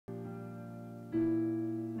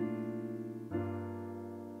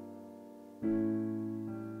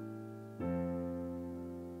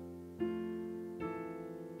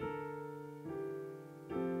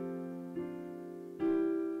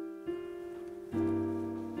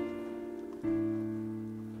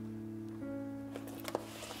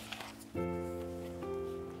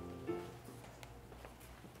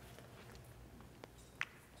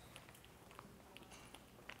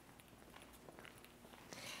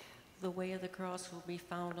The Way of the Cross will be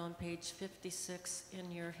found on page 56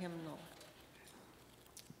 in your hymnal.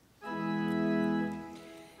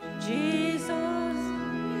 Jesus,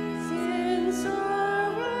 in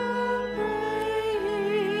sorrow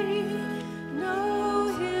praying,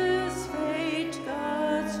 know his fate,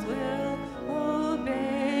 God's will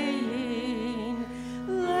obeying.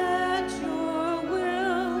 Let your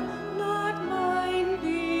will, not mine,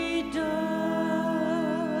 be done.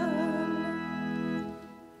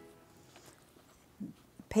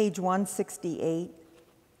 Page 168,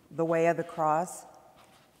 The Way of the Cross.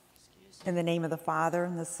 In the name of the Father,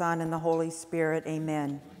 and the Son, and the Holy Spirit,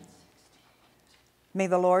 amen. May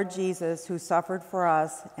the Lord Jesus, who suffered for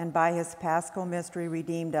us and by his paschal mystery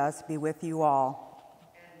redeemed us, be with you all.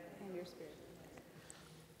 And your spirit.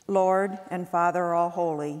 Lord and Father all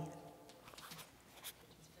holy.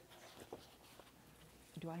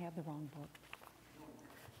 Do I have the wrong book?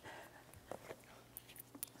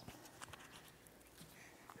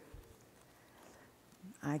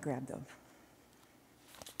 I grabbed them.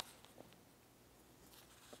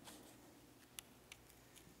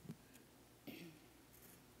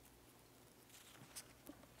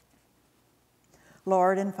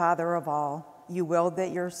 Lord and Father of all, you willed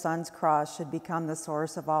that your Son's cross should become the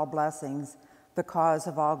source of all blessings, the cause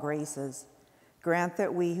of all graces. Grant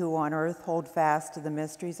that we who on earth hold fast to the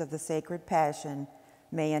mysteries of the sacred passion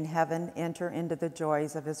may in heaven enter into the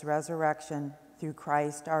joys of his resurrection through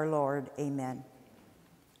Christ our Lord. Amen.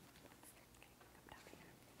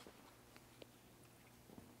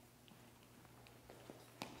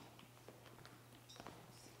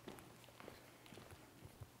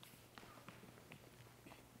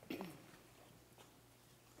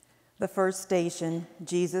 The first station,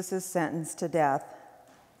 Jesus is sentenced to death.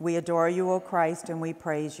 We adore you, O Christ, and we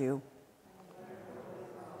praise you.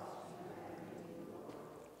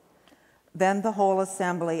 Then the whole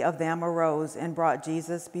assembly of them arose and brought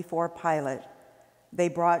Jesus before Pilate. They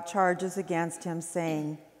brought charges against him,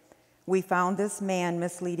 saying, "We found this man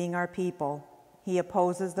misleading our people. He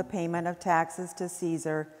opposes the payment of taxes to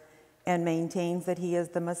Caesar and maintains that he is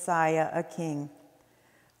the Messiah, a king."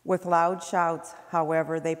 With loud shouts,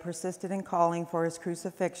 however, they persisted in calling for his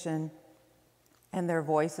crucifixion, and their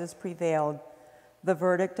voices prevailed. The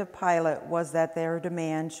verdict of Pilate was that their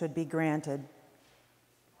demand should be granted.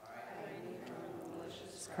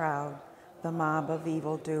 This crowd, the mob of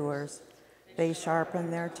evildoers, they sharpen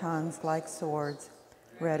their tongues like swords,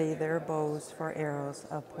 ready their bows for arrows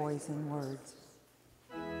of poison words.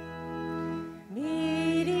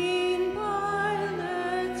 Meeting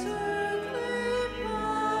Pilate's earthly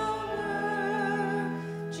power,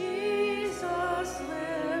 Jesus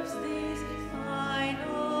lives these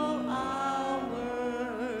final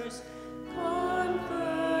hours,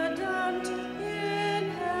 confident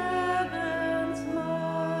in heaven's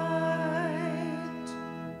might.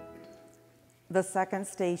 The second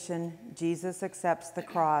station, Jesus accepts the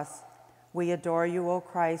cross. We adore you, O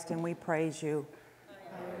Christ, and we praise you.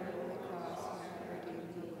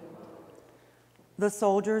 The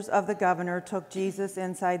soldiers of the governor took Jesus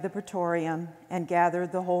inside the praetorium and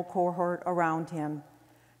gathered the whole cohort around him.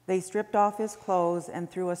 They stripped off his clothes and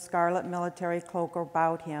threw a scarlet military cloak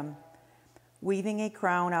about him. Weaving a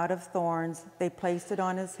crown out of thorns, they placed it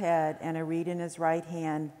on his head and a reed in his right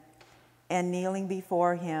hand. And kneeling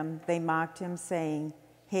before him, they mocked him, saying,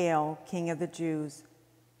 "Hail, King of the Jews."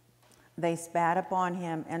 They spat upon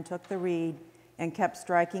him and took the reed and kept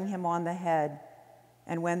striking him on the head.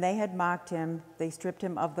 And when they had mocked him, they stripped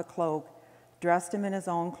him of the cloak, dressed him in his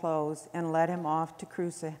own clothes, and led him off to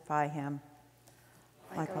crucify him.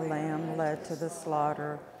 Like a lamb led to the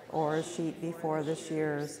slaughter, or a sheep before the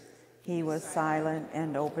shears, he was silent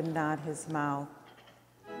and opened not his mouth.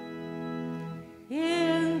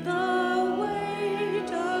 In the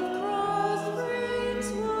weight of cross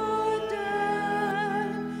reigns what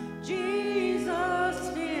death, Jesus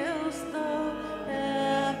feels the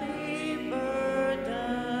heavy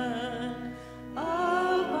burden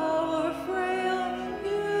of our frail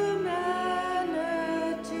humanity.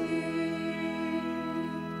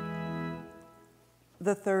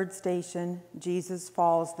 The third station, Jesus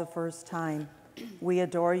falls the first time. We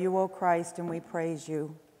adore you, O Christ, and we praise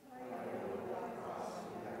you.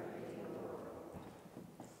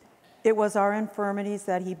 It was our infirmities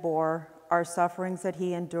that he bore, our sufferings that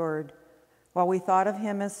he endured, while we thought of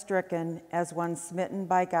him as stricken, as one smitten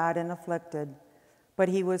by God and afflicted. But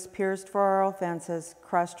he was pierced for our offenses,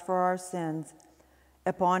 crushed for our sins.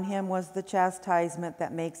 Upon him was the chastisement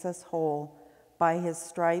that makes us whole. By his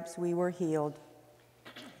stripes we were healed.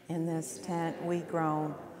 In this tent we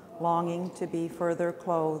groan, longing to be further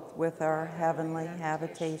clothed with our heavenly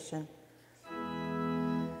habitation.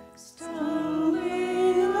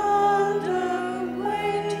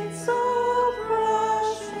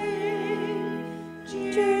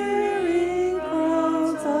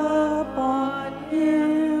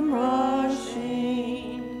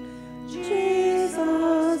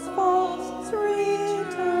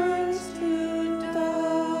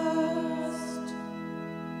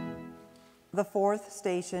 The fourth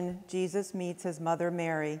station, Jesus meets his mother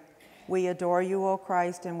Mary. We adore you, O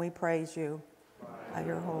Christ, and we praise you. By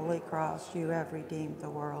your holy cross, you have redeemed the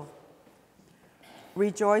world.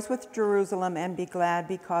 Rejoice with Jerusalem and be glad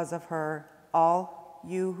because of her, all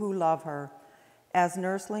you who love her. As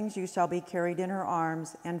nurslings you shall be carried in her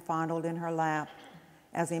arms and fondled in her lap.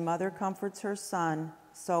 As a mother comforts her son,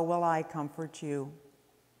 so will I comfort you.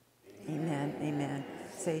 Amen, amen.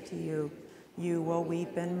 Say to you, you will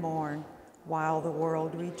weep and mourn. While the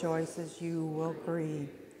world rejoices, you will grieve,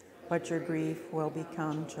 but your grief will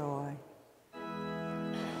become joy.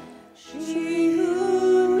 She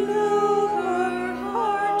who knew her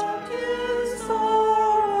heart in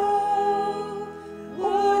sorrow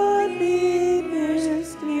would be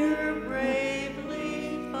pierced near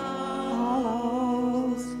bravely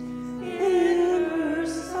follows in her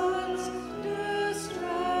son's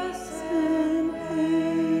distress and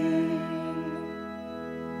pain.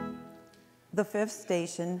 The fifth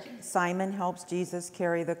station, Simon helps Jesus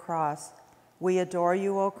carry the cross. We adore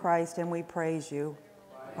you, O Christ, and we praise you.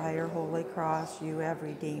 By your holy cross, you have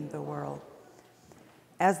redeemed the world.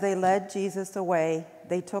 As they led Jesus away,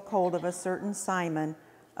 they took hold of a certain Simon,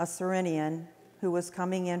 a Cyrenian, who was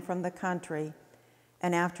coming in from the country,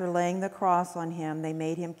 and after laying the cross on him, they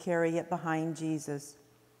made him carry it behind Jesus.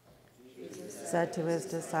 Jesus said to his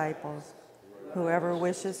disciples, whoever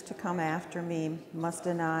wishes to come after me must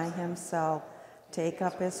deny himself, take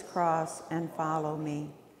up his cross, and follow me.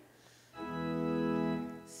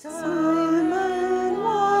 Simon,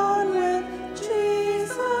 one with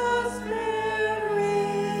Jesus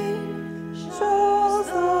bearing, shows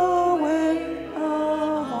the way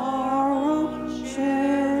of our own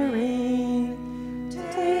sharing,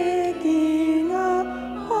 taking up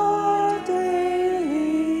our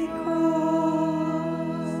daily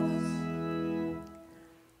cross.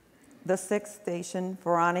 The sixth station,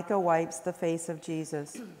 Veronica wipes the face of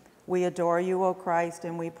Jesus. We adore you, O Christ,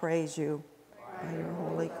 and we praise you. By your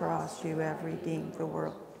holy cross, you have redeemed the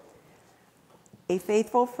world. A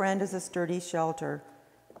faithful friend is a sturdy shelter.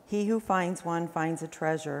 He who finds one finds a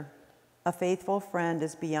treasure. A faithful friend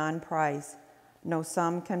is beyond price. No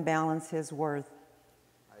sum can balance his worth.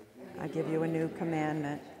 I give you a new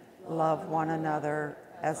commandment. Love one another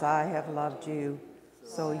as I have loved you,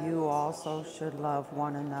 so you also should love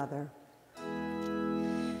one another.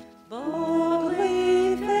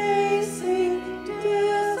 Boldly facing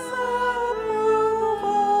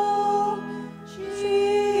disapproval,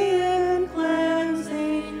 she in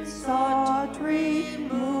cleansing sought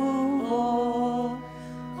removal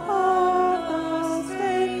of the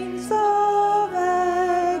stains of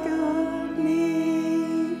agony.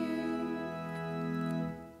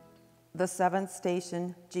 The seventh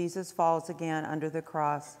station, Jesus falls again under the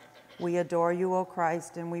cross. We adore you, O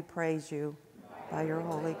Christ, and we praise you. By your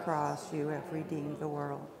holy cross, you have redeemed the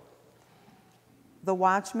world. The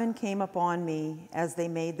watchmen came upon me as they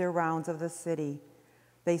made their rounds of the city.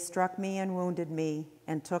 They struck me and wounded me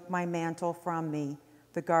and took my mantle from me,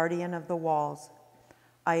 the guardian of the walls.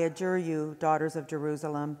 I adjure you, daughters of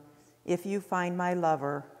Jerusalem, if you find my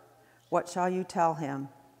lover, what shall you tell him?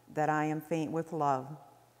 That I am faint with love.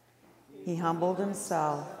 He humbled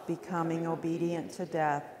himself, becoming obedient to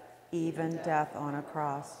death, even death on a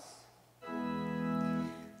cross.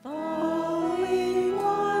 Falling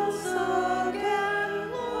once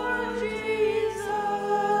again, Lord Jesus,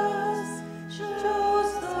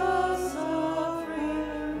 shows the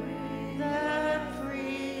suffering that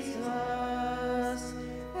frees us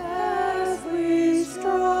as we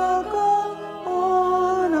struggle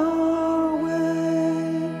on our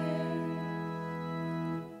way.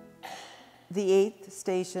 The eighth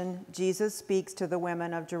station, Jesus speaks to the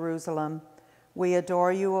women of Jerusalem. We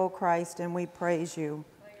adore you, O Christ, and we praise you.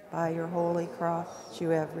 By your holy cross, you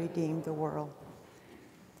have redeemed the world.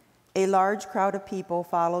 A large crowd of people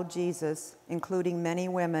followed Jesus, including many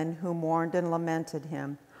women who mourned and lamented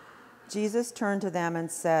him. Jesus turned to them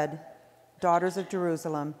and said, daughters of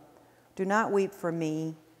Jerusalem, do not weep for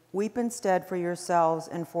me. Weep instead for yourselves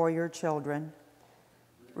and for your children.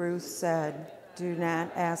 Ruth said, do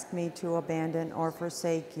not ask me to abandon or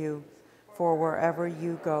forsake you, for wherever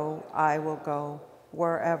you go, I will go.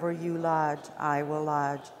 Wherever you lodge, I will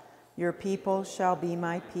lodge. Your people shall be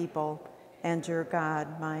my people, and your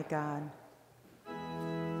God my God.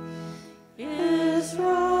 Israel's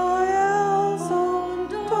own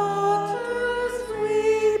daughters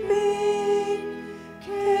weeping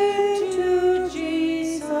came to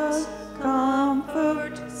Jesus,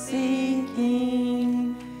 comfort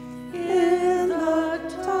seeking in the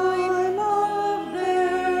time of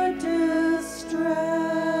their distress.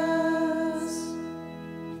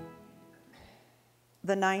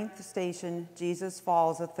 The 9th station, Jesus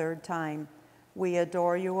falls a 3rd time. We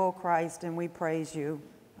adore you, O Christ, and we praise you.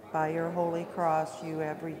 By your holy cross, you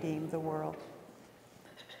have redeemed the world.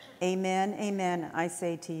 Amen, amen, I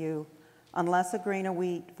say to you, unless a grain of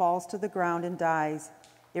wheat falls to the ground and dies,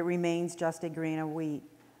 it remains just a grain of wheat.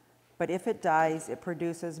 But if it dies, it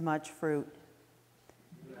produces much fruit.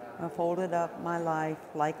 I folded up my life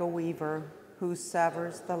like a weaver who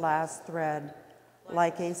severs the last thread.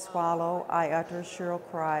 Like a swallow, I utter shrill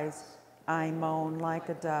cries. I moan like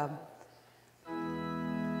a dove.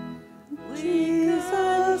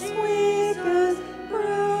 Jesus, weak and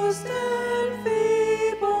bruised and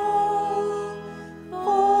feeble,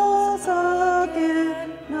 falls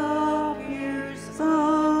again, appears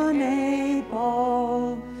unable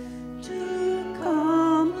to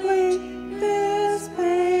complete this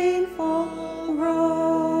painful road.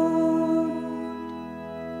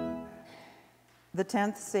 The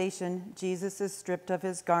 10th station, Jesus is stripped of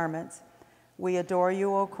his garments. We adore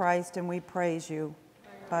you, O Christ, and we praise you.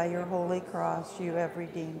 By your holy cross, you have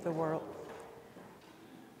redeemed the world.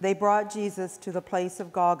 They brought Jesus to the place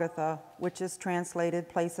of Golgotha, which is translated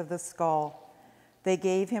place of the skull. They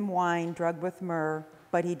gave him wine drugged with myrrh,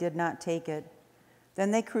 but he did not take it.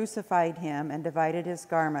 Then they crucified him and divided his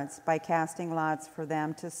garments by casting lots for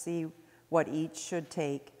them to see what each should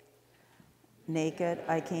take. Naked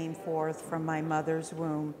I came forth from my mother's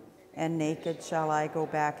womb, and naked shall I go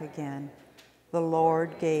back again. The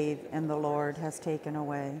Lord gave, and the Lord has taken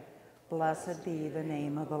away. Blessed be the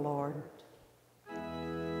name of the Lord.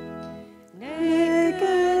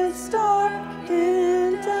 Naked, stark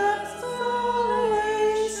in desolation,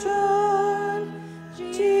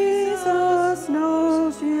 Jesus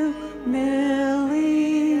knows humiliation.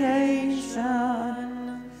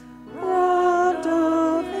 Robbed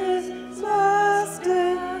of his last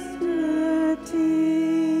dignity.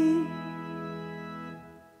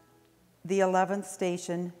 The 11th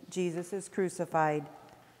station, Jesus is crucified.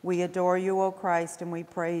 We adore you, O Christ, and we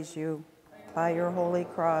praise you. By your holy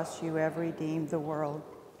cross, you have redeemed the world.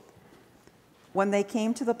 When they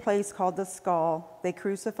came to the place called the Skull, they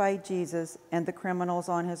crucified Jesus and the criminals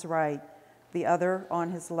on his right, the other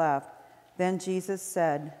on his left. Then Jesus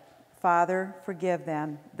said, Father, forgive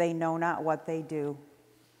them. They know not what they do.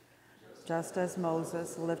 Just as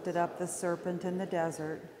Moses lifted up the serpent in the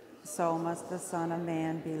desert, so must the Son of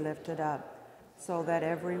Man be lifted up, so that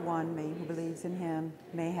everyone who believes in him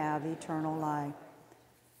may have eternal life.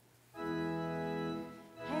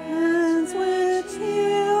 Hands which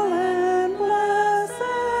heal and bless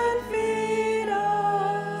and feed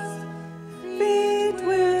us, feet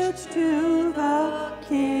which to the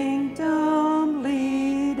kingdom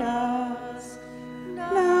lead us,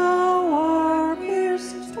 now are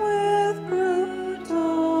pierced with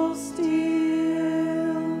brutal steel.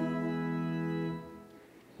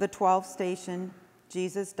 The 12th station,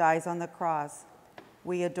 Jesus dies on the cross.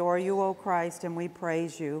 We adore you, O Christ, and we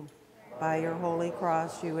praise you. By your holy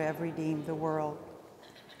cross, you have redeemed the world.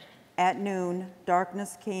 At noon,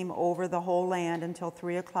 darkness came over the whole land until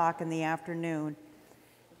 3 o'clock in the afternoon.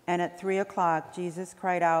 And at 3 o'clock, Jesus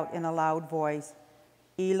cried out in a loud voice,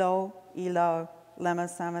 Elo, Elo, lema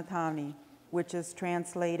sabachthani, which is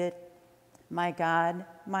translated, my God,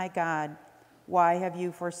 why have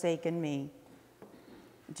you forsaken me?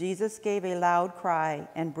 Jesus gave a loud cry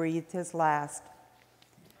and breathed his last.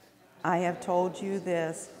 I have told you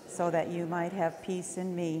this so that you might have peace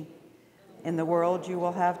in me. In the world you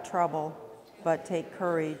will have trouble, but take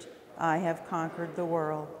courage. I have conquered the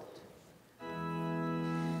world.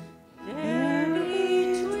 There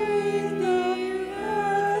between the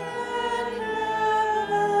earth and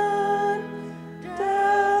heaven,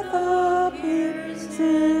 death appears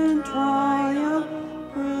in triumph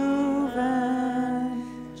proven.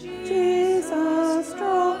 Jesus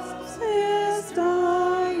draws his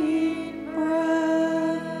dying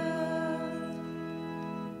breath.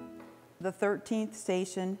 The 13th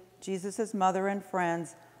station, Jesus' mother and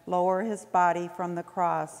friends lower his body from the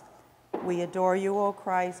cross. We adore you, O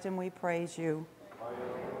Christ, and we praise you.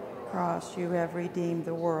 Cross, you have redeemed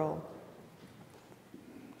the world.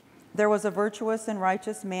 There was a virtuous and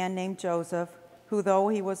righteous man named Joseph, who, though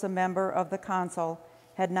he was a member of the council,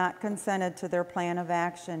 had not consented to their plan of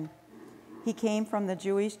action. He came from the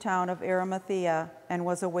Jewish town of Arimathea and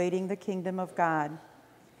was awaiting the kingdom of God.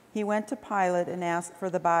 He went to Pilate and asked for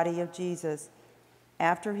the body of Jesus.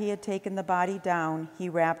 After he had taken the body down, he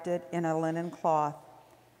wrapped it in a linen cloth.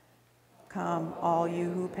 Come, all you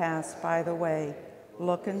who pass by the way,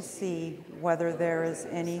 look and see whether there is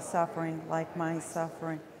any suffering like my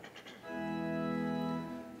suffering.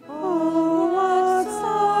 Oh, what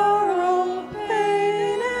sorrow,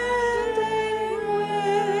 pain, and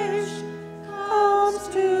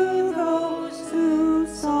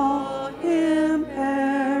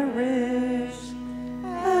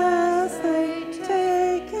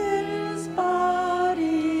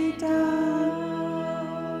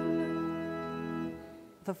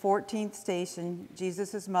 14th station,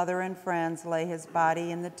 Jesus' mother and friends lay his body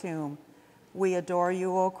in the tomb. We adore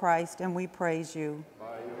you, O Christ, and we praise you.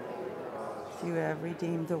 You have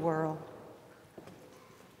redeemed the world.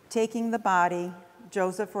 Taking the body,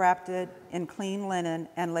 Joseph wrapped it in clean linen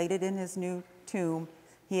and laid it in his new tomb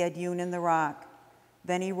he had hewn in the rock.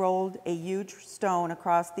 Then he rolled a huge stone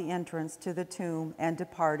across the entrance to the tomb and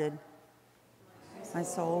departed. My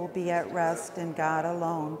soul will be at rest in God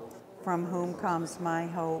alone, from whom comes my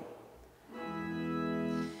hope.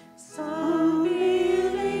 Some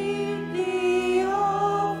believe the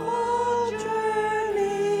awful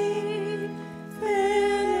journey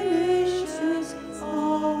finishes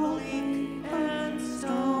all bleak and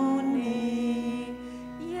stony,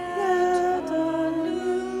 yet a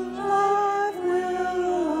new life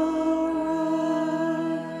will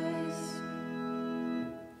arise.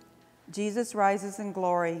 Jesus rises in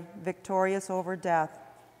glory, victorious over death.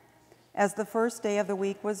 As the first day of the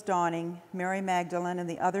week was dawning, Mary Magdalene and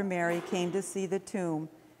the other Mary came to see the tomb,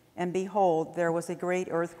 and behold, there was a great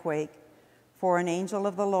earthquake. For an angel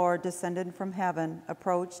of the Lord descended from heaven,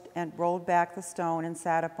 approached and rolled back the stone and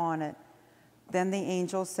sat upon it. Then the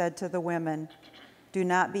angel said to the women, "Do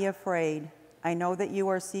not be afraid. I know that you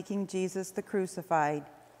are seeking Jesus the crucified.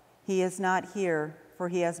 He is not here, for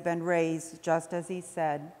he has been raised, just as he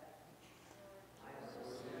said."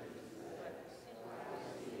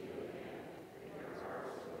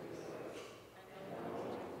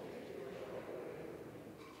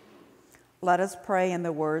 Let us pray in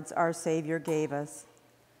the words our Savior gave us.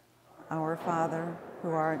 Our Father, who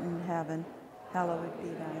art in heaven, hallowed be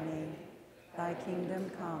thy name. Thy kingdom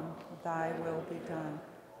come, thy will be done,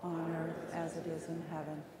 on earth as it is in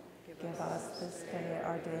heaven. Give us this day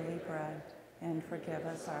our daily bread, and forgive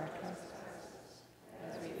us our trespasses,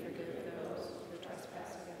 as we forgive those who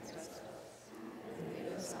trespass against us. And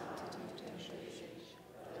lead us not into temptation,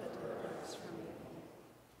 but deliver us from evil.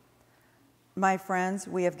 My friends,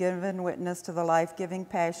 we have given witness to the life-giving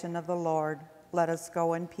passion of the Lord. Let us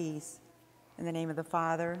go in peace. In the name of the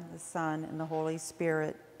Father, the Son, and the Holy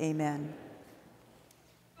Spirit, amen.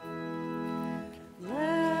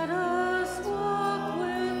 Let us walk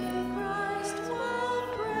with Christ while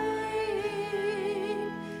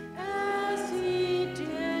praying, as he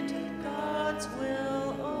did God's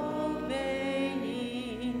will obeying.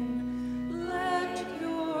 Let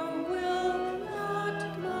your will,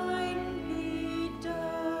 not mine, be done.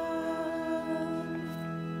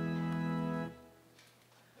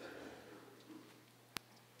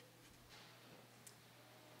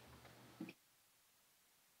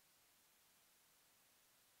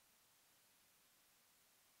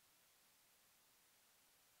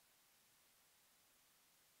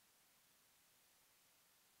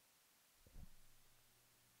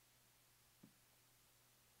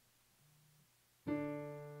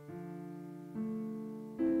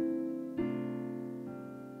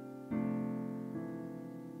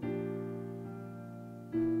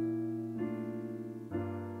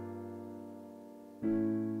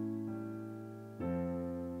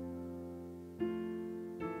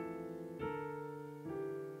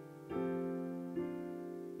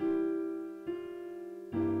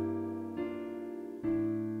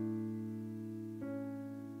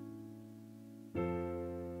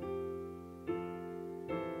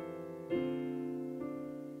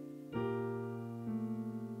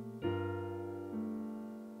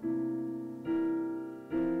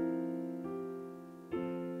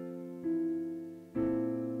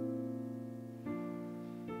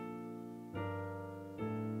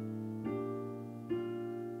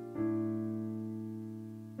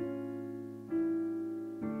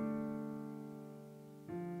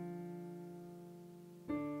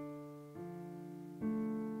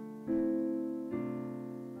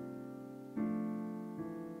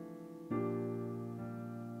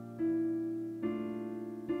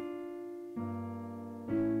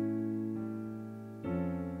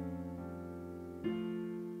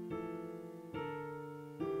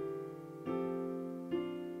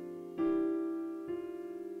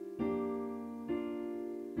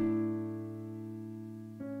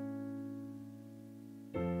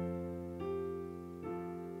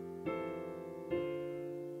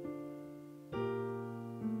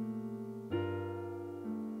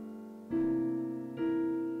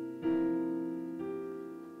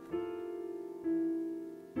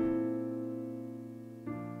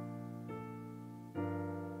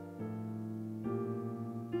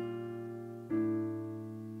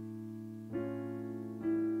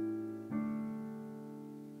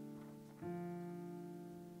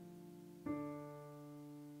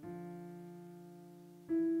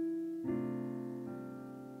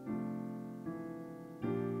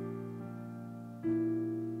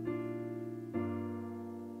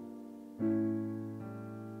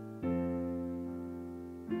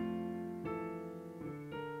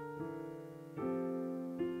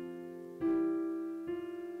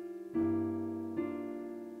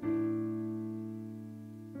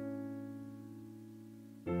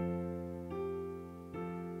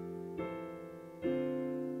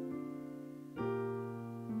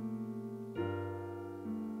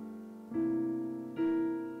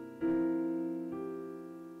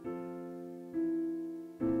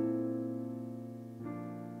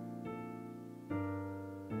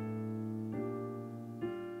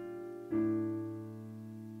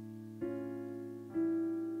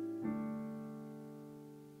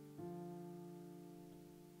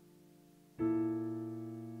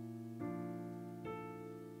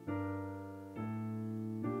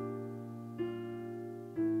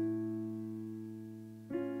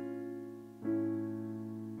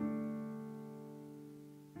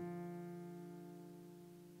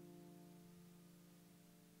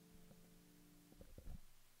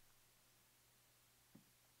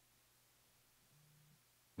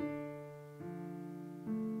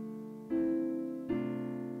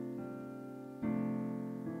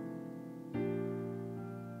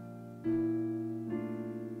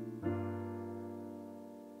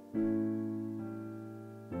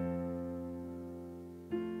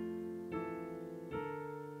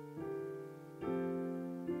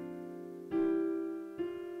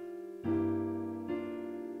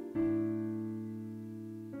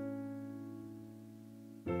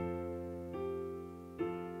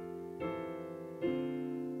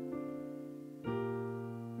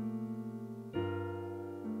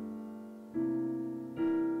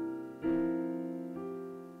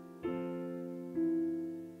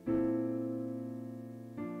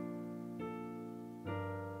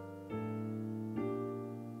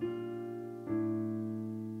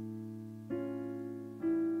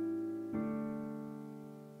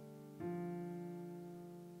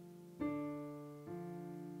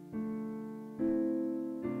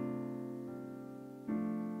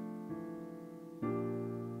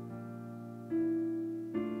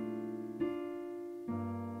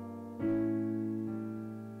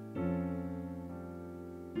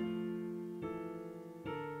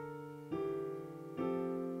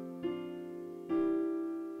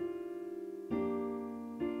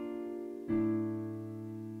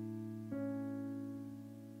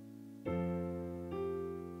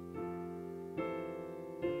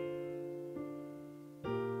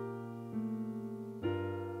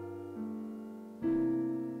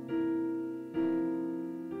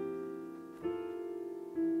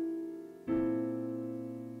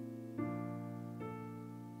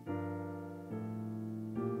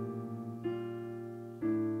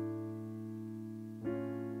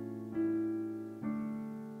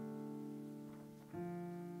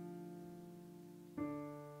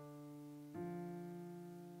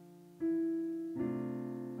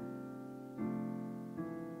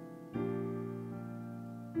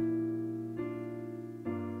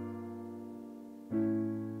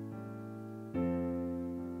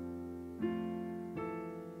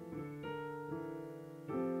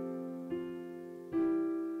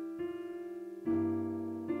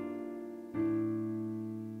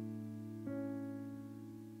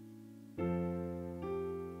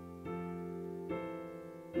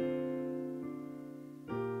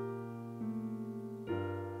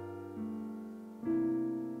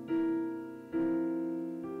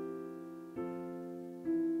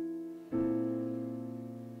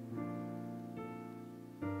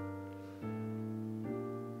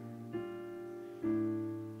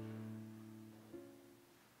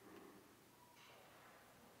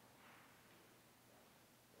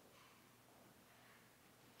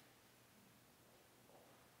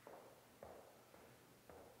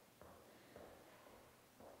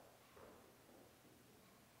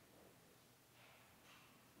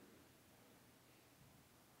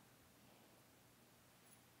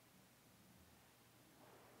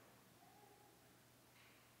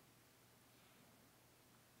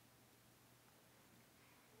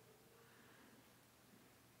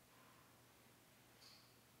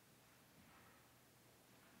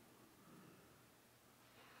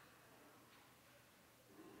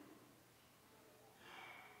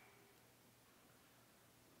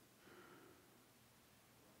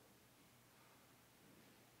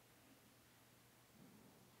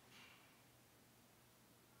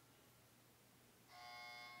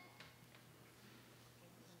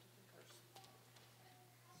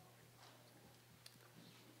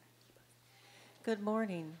 Good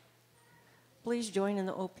morning. Please join in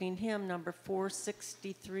the opening hymn, number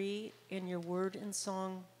 463, in your word and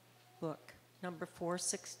song book, number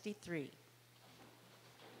 463.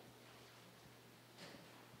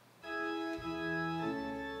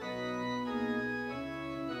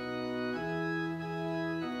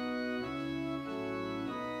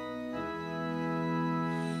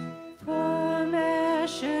 From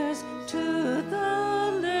ashes to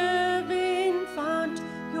the living fount,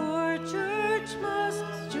 your church must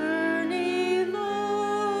journey,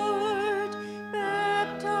 Lord,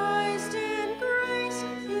 baptized in grace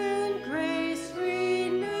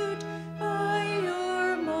renewed by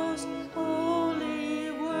your most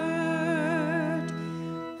holy word.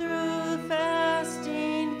 Through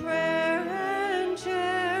fasting, prayer, and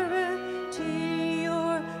charity,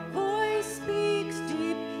 your voice speaks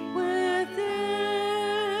deep within,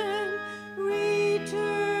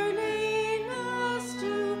 returning us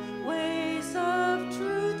to ways of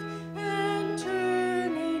truth and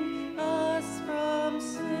turning us from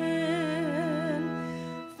sin.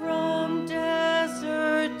 From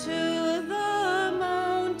desert to the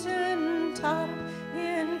mountain top,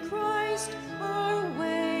 in Christ our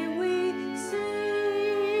way we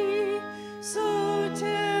see. So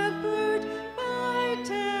tempered by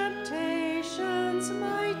temptation's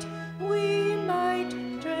might, we might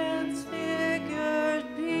transfigured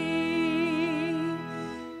be.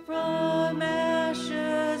 From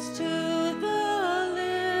ashes to the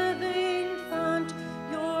living fount,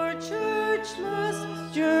 your church must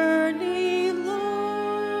journey,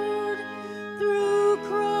 Lord, through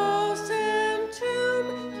cross and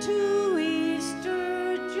tomb to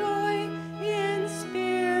Easter joy, in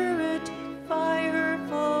spirit fire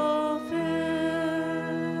fulfilled.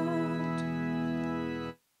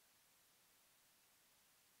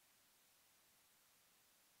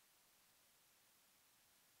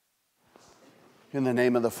 In the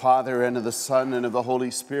name of the Father, and of the Son, and of the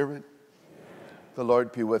Holy Spirit. Amen. The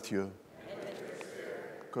Lord be with you. And with your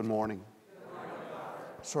spirit. Good morning. Good morning.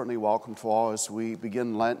 Certainly welcome to all as we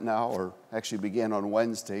begin Lent now, or actually began on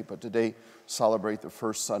Wednesday, but today celebrate the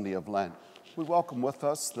first Sunday of Lent. We welcome with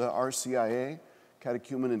us the RCIA,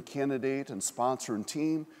 catechumen and candidate and sponsor and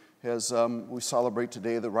team, as we celebrate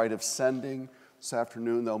today the rite of sending. This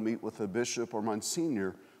afternoon they'll meet with the bishop or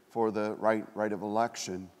Monsignor for the rite of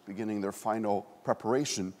election, beginning their final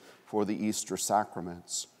preparation for the Easter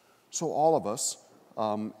sacraments. So all of us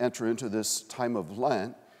enter into this time of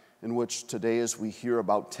Lent, in which today, as we hear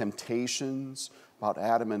about temptations, about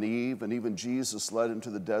Adam and Eve, and even Jesus led into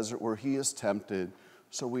the desert where he is tempted,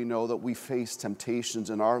 so we know that we face temptations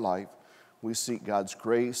in our life. We seek God's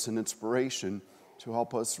grace and inspiration to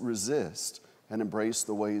help us resist and embrace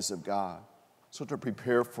the ways of God. So to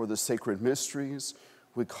prepare for the sacred mysteries,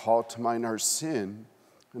 we call to mind our sin,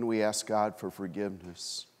 and we ask God for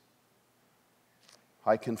forgiveness.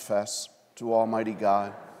 I confess to Almighty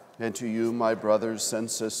God and to you, my brothers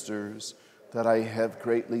and sisters, that I have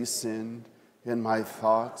greatly sinned in my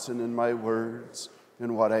thoughts and in my words,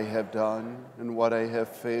 in what I have done and what I have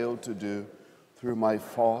failed to do, through my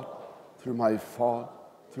fault, through my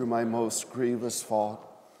most grievous fault.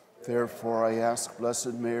 Therefore I ask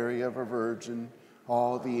Blessed Mary, ever Virgin,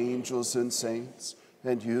 all the angels and saints,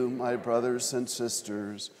 and you, my brothers and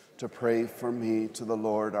sisters, to pray for me to the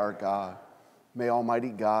Lord our God. May Almighty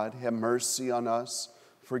God have mercy on us,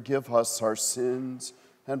 forgive us our sins,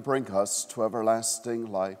 and bring us to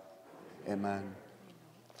everlasting life. Amen.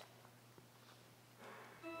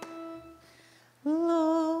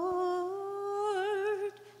 Lord,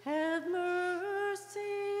 have mercy.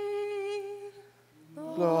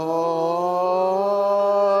 Lord,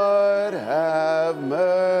 have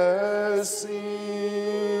mercy.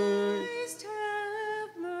 Christ, have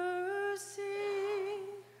mercy.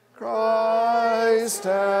 Christ,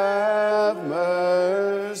 have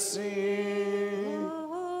mercy.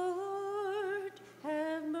 Lord,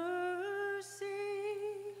 have mercy.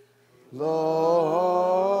 Lord,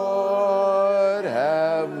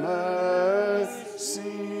 have mercy.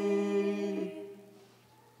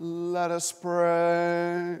 Let us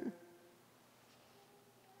pray.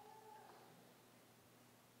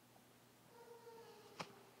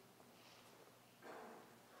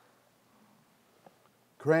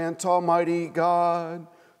 Grant, Almighty God,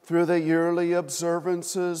 through the yearly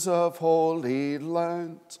observances of Holy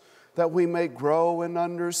Lent, that we may grow in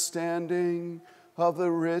understanding of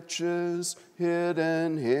the riches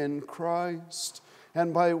hidden in Christ,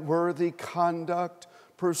 and by worthy conduct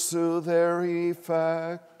pursue their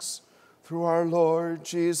effects. Through our Lord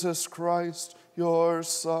Jesus Christ, your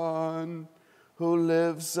Son, who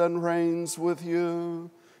lives and reigns with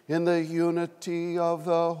you in the unity of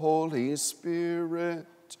the Holy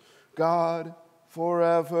Spirit, God,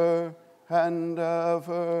 forever and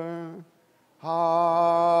ever. Amen.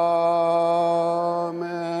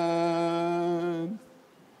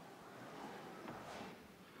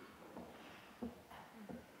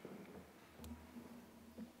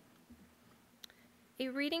 A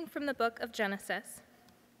reading from the book of Genesis.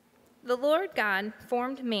 The Lord God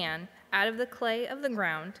formed man out of the clay of the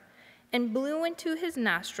ground and blew into his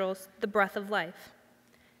nostrils the breath of life.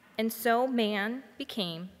 And so man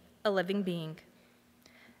became a living being.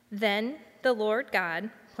 Then the Lord God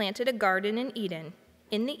planted a garden in Eden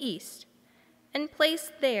in the east and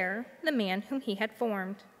placed there the man whom he had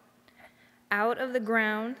formed. Out of the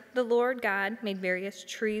ground the Lord God made various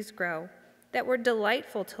trees grow that were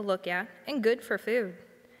delightful to look at and good for food,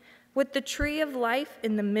 with the tree of life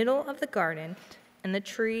in the middle of the garden and the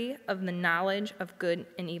tree of the knowledge of good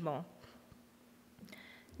and evil.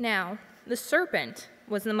 Now, the serpent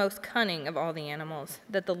was the most cunning of all the animals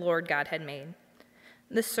that the Lord God had made.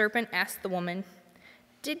 The serpent asked the woman,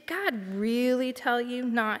 "Did God really tell you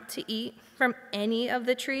not to eat from any of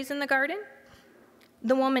the trees in the garden?"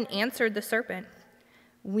 The woman answered the serpent,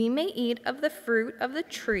 "We may eat of the fruit of the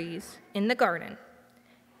trees in the garden.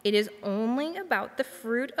 It is only about the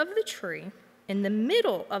fruit of the tree in the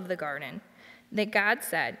middle of the garden that God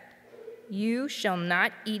said, 'You shall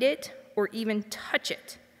not eat it or even touch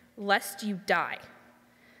it, lest you die.'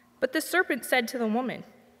 But the serpent said to the woman,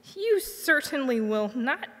 'You certainly will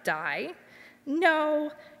not die.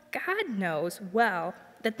 No, God knows well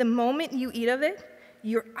that the moment you eat of it,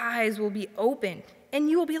 your eyes will be opened, and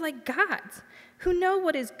you will be like gods, who know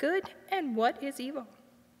what is good and what is evil.'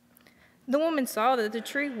 The woman saw that the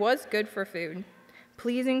tree was good for food,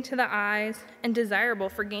 pleasing to the eyes and desirable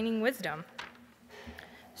for gaining wisdom.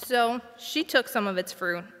 So she took some of its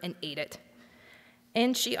fruit and ate it.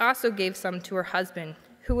 And she also gave some to her husband,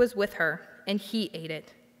 who was with her, and he ate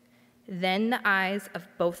it. Then the eyes of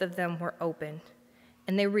both of them were opened,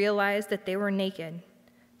 and they realized that they were naked.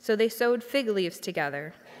 So they sewed fig leaves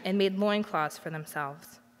together and made loincloths for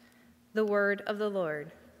themselves. The word of the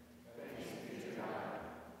Lord.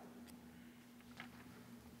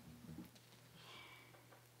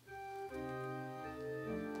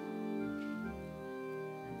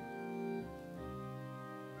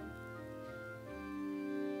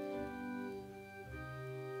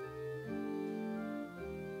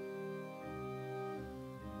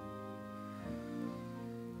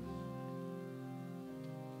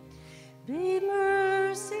 Be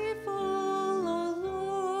merciful, O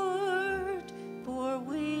Lord, for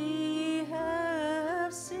we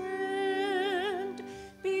have sinned.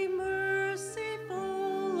 Be merciful,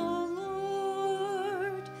 O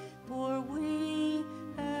Lord, for we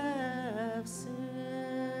have sinned.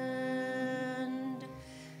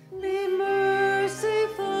 Be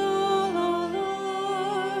merciful, O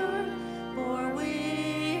Lord, for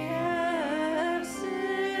we have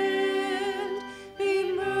sinned.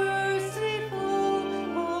 Be merciful,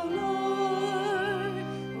 O Lord,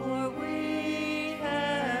 for we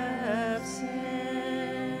have sinned.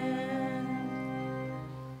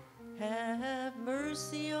 Have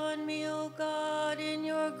mercy on me, O God, in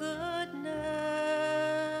your goodness.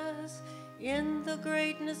 In the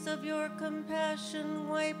greatness of your compassion,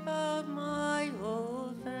 wipe out my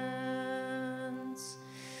offense.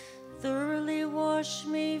 Thoroughly wash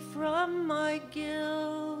me from my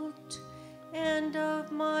guilt, and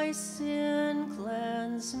of my sin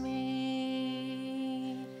cleanse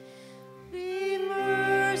me. Be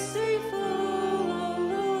merciful, O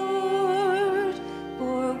Lord,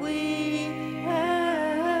 for we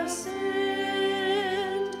have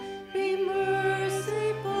sinned. Be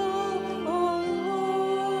merciful, O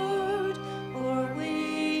Lord, for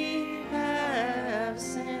we have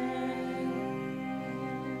sinned.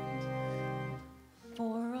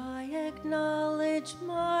 For I acknowledge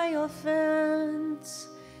my offense,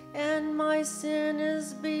 and my sin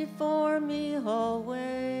is before me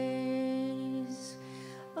always.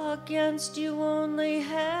 Against you only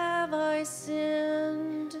have I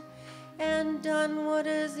sinned, and done what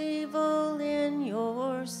is evil in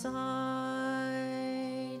your sight.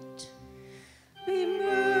 Be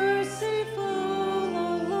merciful,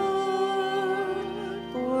 O Lord,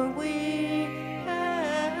 for we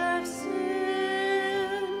have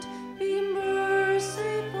sinned. Be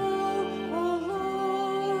merciful, O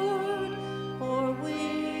Lord, for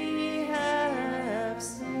we have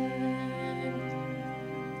sinned.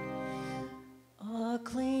 A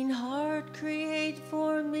clean heart create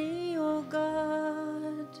for me, O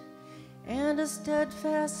God, and a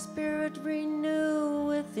steadfast spirit renew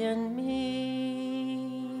within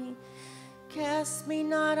me. Cast cast me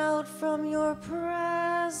not out from your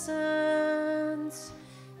presence,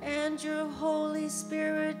 and your Holy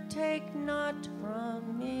Spirit take not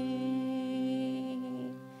from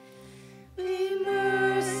me. Be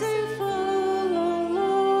merciful, O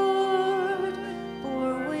Lord,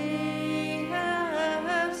 for we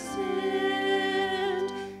have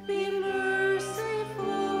sinned. Be merciful,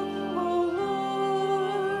 O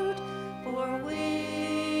Lord, for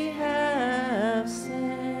we have sinned.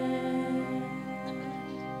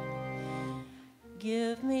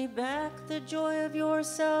 Give me back the joy of your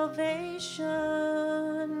salvation,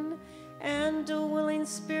 and a willing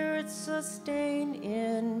spirit sustain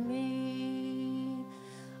in me.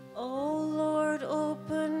 O Lord,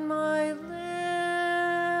 open my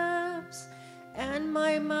lips, and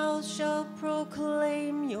my mouth shall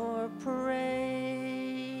proclaim your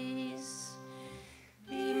praise.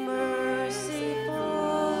 Be merciful,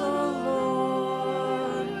 O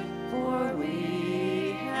Lord, for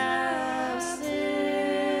we have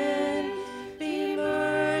sinned. Be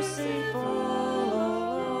merciful, O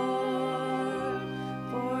Lord,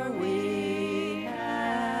 for we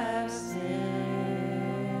have sinned.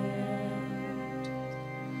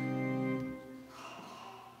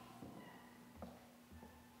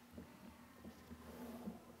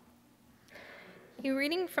 A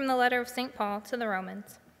reading from the letter of St. Paul to the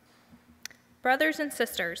Romans. Brothers and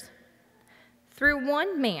sisters, through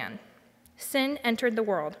one man, sin entered the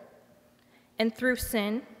world, and through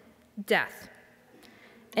sin, death.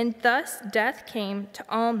 And thus death came to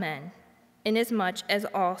all men, inasmuch as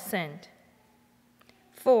all sinned.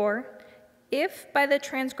 For if by the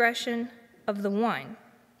transgression of the one,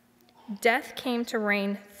 death came to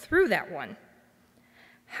reign through that one,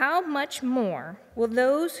 how much more will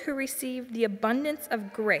those who receive the abundance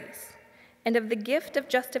of grace and of the gift of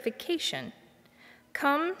justification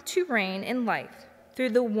come to reign in life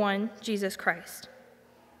through the one Jesus Christ?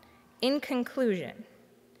 In conclusion,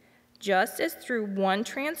 just as through one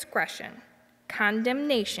transgression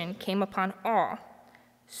condemnation came upon all,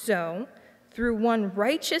 so through one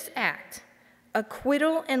righteous act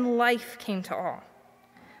acquittal and life came to all.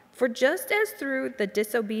 For just as through the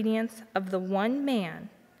disobedience of the one man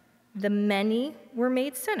the many were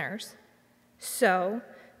made sinners, so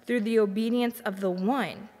through the obedience of the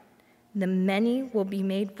one the many will be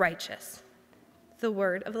made righteous. The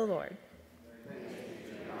word of the Lord.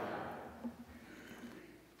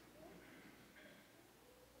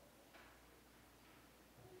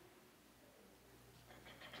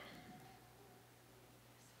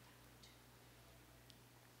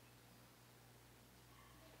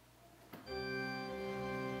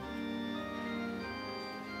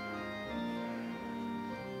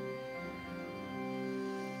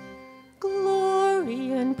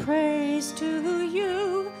 Glory and praise to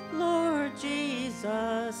you, Lord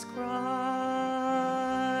Jesus Christ.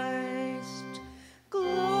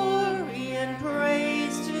 Glory and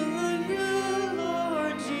praise to you,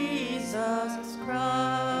 Lord Jesus Christ.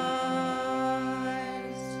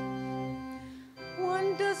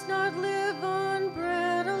 One does not live on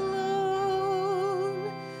bread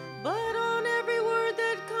alone, but on every word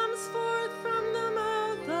that comes forth from the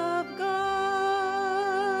mouth of God.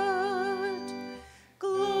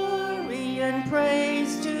 Glory and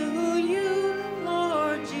praise to you,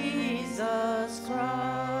 Lord Jesus Christ.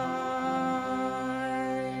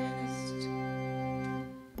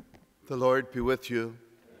 The Lord be with you.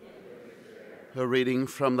 A reading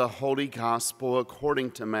from the Holy Gospel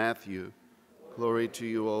according to Matthew. Glory to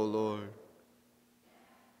you, O Lord.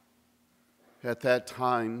 At that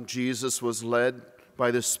time, Jesus was led by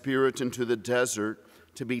the Spirit into the desert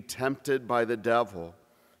to be tempted by the devil.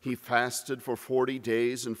 He fasted for 40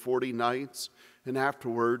 days and 40 nights, and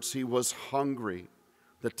afterwards he was hungry.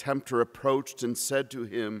 The tempter approached and said to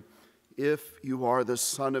him, "If you are the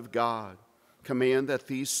Son of God, command that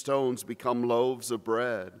these stones become loaves of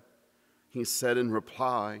bread." He said in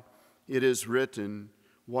reply, "It is written,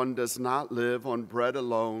 one does not live on bread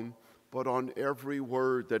alone, but on every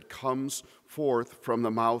word that comes forth from the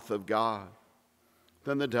mouth of God."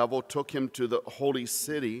 Then the devil took him to the holy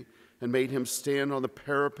city and made him stand on the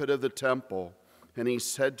parapet of the temple. And he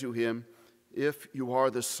said to him, "If you are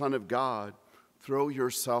the Son of God, throw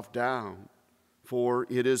yourself down. For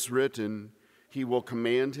it is written, he will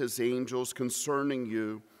command his angels concerning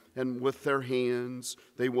you, and with their hands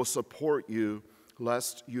they will support you,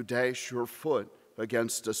 lest you dash your foot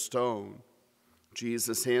against a stone."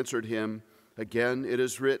 Jesus answered him, "Again it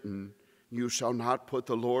is written, you shall not put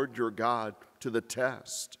the Lord your God to the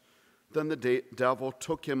test." Then the devil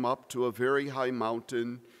took him up to a very high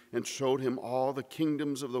mountain and showed him all the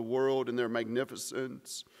kingdoms of the world and their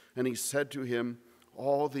magnificence. And he said to him,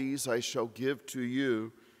 All these I shall give to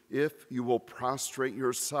you if you will prostrate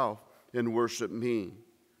yourself and worship me."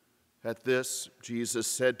 At this, Jesus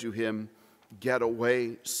said to him, "Get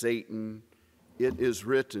away, Satan. It is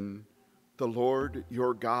written, 'The Lord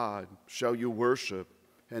your God shall you worship,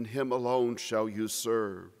 and him alone shall you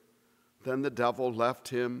serve.'" Then the devil left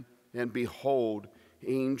him, and behold,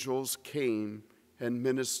 angels came and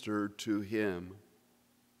ministered to him.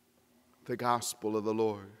 The gospel of the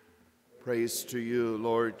Lord. Praise to you,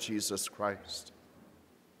 Lord Jesus Christ.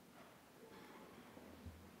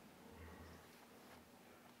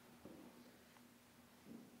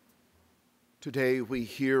 Today we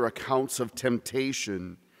hear accounts of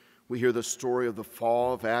temptation. We hear the story of the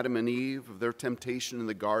fall of Adam and Eve, of their temptation in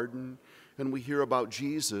the garden, and we hear about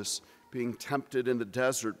Jesus being tempted in the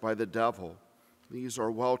desert by the devil. These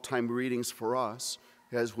are well-timed readings for us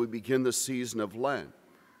as we begin the season of Lent.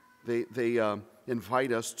 They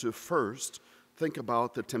invite us to first think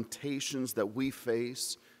about the temptations that we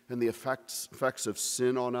face and the effects of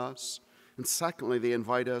sin on us. And secondly, they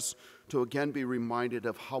invite us to again be reminded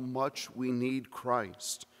of how much we need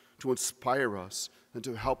Christ to inspire us and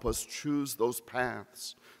to help us choose those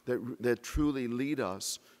paths that truly lead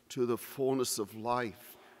us to the fullness of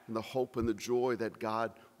life and the hope and the joy that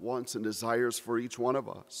God wants and desires for each one of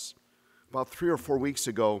us. About 3 or 4 weeks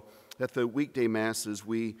ago, at the weekday masses,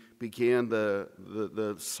 we began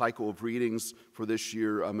the cycle of readings for this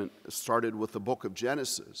year. Started with the book of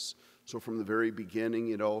Genesis. So from the very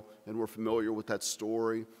beginning, and we're familiar with that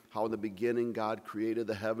story, how in the beginning God created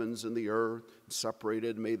the heavens and the earth, and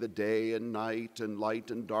separated, made the day and night, and light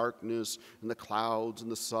and darkness, and the clouds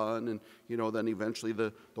and the sun, and, then eventually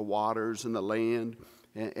the waters and the land,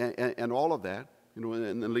 and all of that, and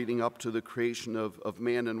then leading up to the creation of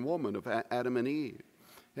man and woman, of Adam and Eve.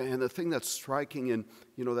 And the thing that's striking in,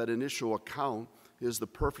 that initial account is the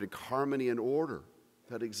perfect harmony and order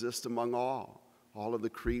that exists among all of the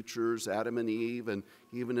creatures, Adam and Eve, and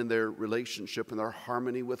even in their relationship and their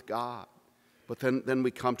harmony with God. But then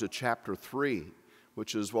we come to chapter 3,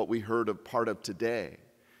 which is what we heard of part of today.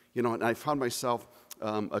 And I found myself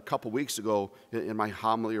a couple weeks ago in my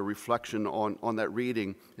homily or reflection on that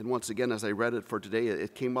reading, and once again as I read it for today,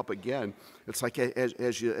 it came up again. It's like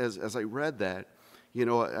as I read that,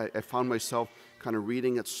 I found myself kind of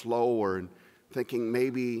reading it slower and thinking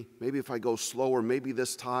maybe if I go slower, maybe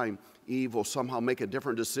this time Eve will somehow make a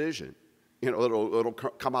different decision. It'll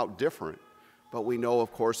come out different. But we know,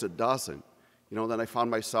 of course, it doesn't. Then I found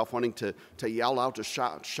myself wanting to yell out, to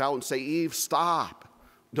shout and say, "Eve, stop.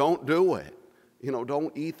 Don't do it.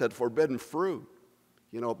 Don't eat that forbidden fruit."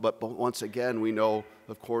 But once again, we know,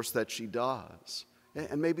 of course, that she does.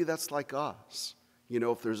 And maybe that's like us.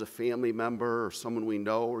 If there's a family member or someone we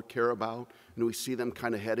know or care about, and we see them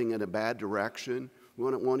kind of heading in a bad direction, we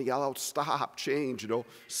want to yell out, "Stop, change,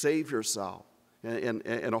 save yourself."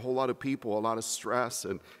 And a whole lot of people, a lot of stress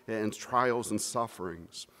and trials and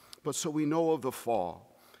sufferings. But so we know of the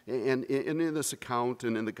fall. And in this account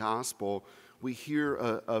and in the gospel, we hear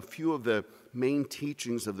a few of the main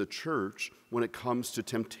teachings of the church when it comes to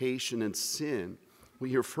temptation and sin.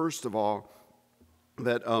 We hear, first of all,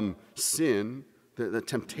 that sin, the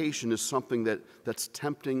temptation, is something that's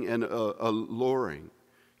tempting and alluring.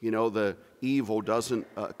 The evil doesn't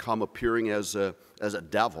come appearing as a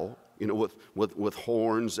devil, with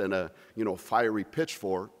horns and a fiery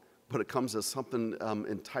pitchfork, but it comes as something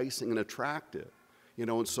enticing and attractive.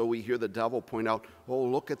 And so we hear the devil point out, "Oh,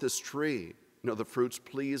 look at this tree. The fruit's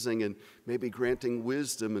pleasing and maybe granting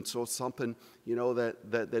wisdom." And so it's something,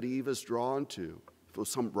 that Eve is drawn to. If it was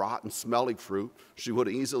some rotten, smelly fruit, she would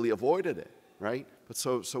have easily avoided it. Right? But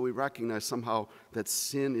so we recognize somehow that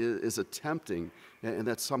sin is tempting, and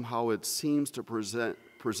that somehow it seems to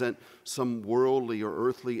present some worldly or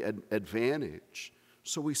earthly advantage.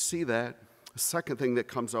 So we see that. The second thing that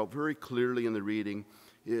comes out very clearly in the reading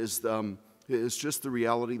is just the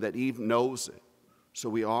reality that Eve knows it.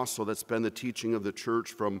 So that's been the teaching of the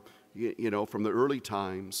church from the early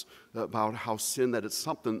times about how sin, that it's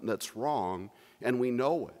something that's wrong, and we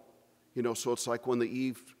know it. So it's like when the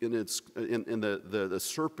Eve in the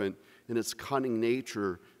serpent in its cunning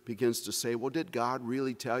nature begins to say, "Well, did God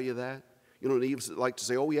really tell you that?" And Eve's like to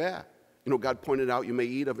say, "Oh yeah. God pointed out you may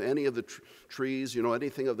eat of any of the trees,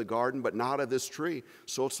 anything of the garden, but not of this tree."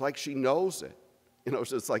 So it's like she knows it.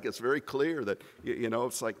 It's very clear that,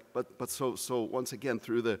 it's like, but so once again,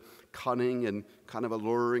 through the cunning and kind of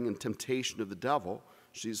alluring and temptation of the devil,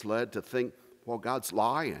 she's led to think, well, God's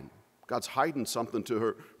lying. God's hiding something to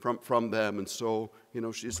her from them. And so,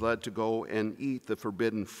 she's led to go and eat the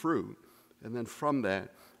forbidden fruit. And then from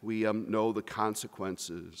that, we know the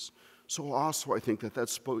consequences. So also I think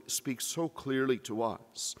that speaks so clearly to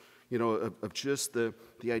us, of just the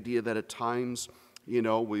idea that at times,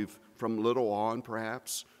 we've from little on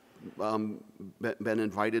perhaps been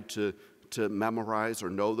invited to memorize or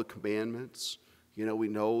know the commandments. We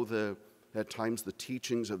know at times the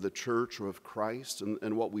teachings of the church or of Christ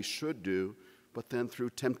and what we should do, but then through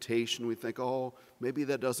temptation we think, oh, maybe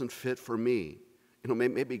that doesn't fit for me.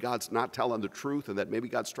 Maybe God's not telling the truth, and that maybe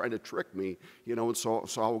God's trying to trick me, and so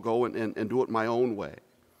I'll go and do it my own way.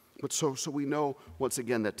 But so we know, once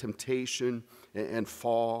again, that temptation and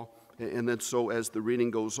fall, and then so as the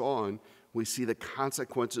reading goes on, we see the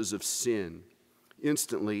consequences of sin.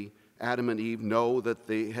 Instantly, Adam and Eve know that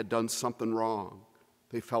they had done something wrong.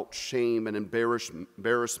 They felt shame and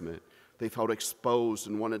embarrassment. They felt exposed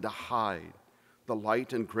and wanted to hide. The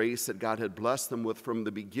light and grace that God had blessed them with from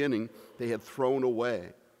the beginning, they had thrown away.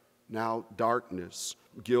 Now darkness,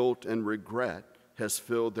 guilt, and regret has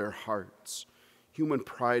filled their hearts. Human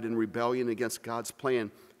pride and rebellion against God's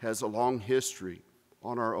plan has a long history.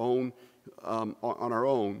 On our own,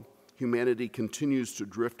 humanity continues to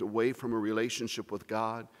drift away from a relationship with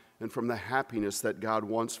God and from the happiness that God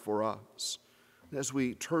wants for us. As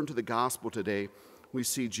we turn to the gospel today, we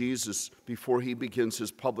see Jesus, before he begins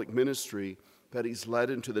his public ministry, that he's led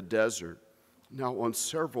into the desert. Now, on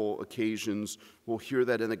several occasions, we'll hear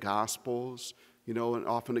that in the Gospels, and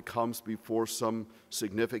often it comes before some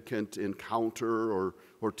significant encounter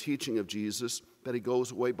or teaching of Jesus, that he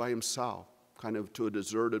goes away by himself, kind of to a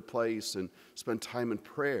deserted place and spend time in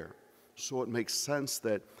prayer. So it makes sense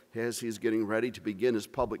that as he's getting ready to begin his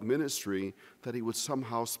public ministry, that he would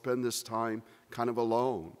somehow spend this time kind of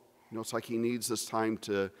alone. It's like he needs this time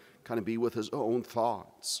to kind of be with his own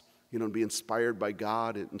thoughts, and be inspired by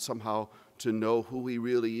God and somehow to know who he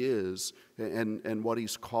really is and what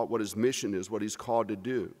he's called, what his mission is, what he's called to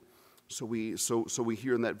do. So we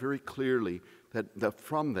hear in that very clearly that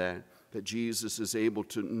from that Jesus is able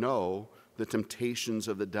to know the temptations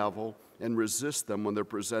of the devil and resist them when they're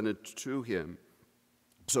presented to him.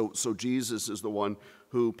 So Jesus is the one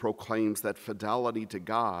who proclaims that fidelity to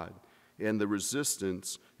God and the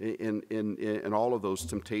resistance in all of those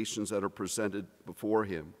temptations that are presented before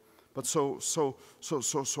him. But so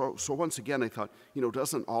once again, I thought,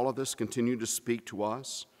 doesn't all of this continue to speak to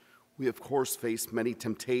us? We, of course, face many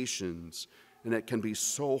temptations, and it can be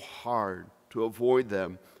so hard to avoid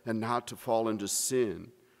them and not to fall into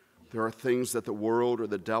sin. There are things that the world or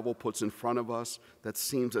the devil puts in front of us that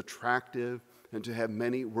seems attractive and to have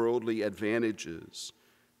many worldly advantages.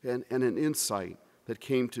 And an insight that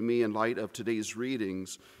came to me in light of today's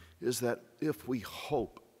readings is that if we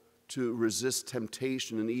hope to resist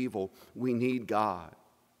temptation and evil, we need God.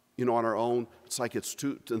 On our own, it's like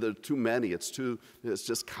there are too many. It's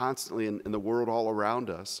just constantly in the world all around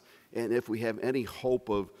us. And if we have any hope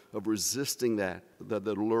of resisting that, the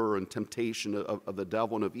lure and temptation of the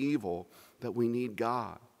devil and of evil, that we need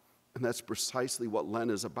God. And that's precisely what Lent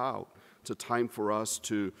is about. It's a time for us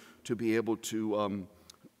to be able to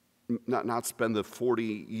not spend the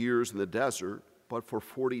 40 years in the desert, but for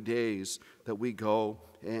 40 days that we go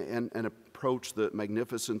and approach the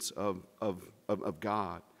magnificence of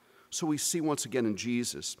God. So we see once again in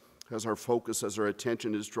Jesus, as our focus, as our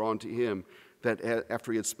attention is drawn to him, that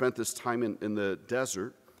after he had spent this time in the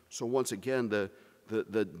desert, so once again the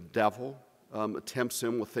devil tempts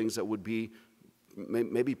him with things that would be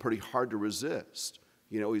maybe pretty hard to resist.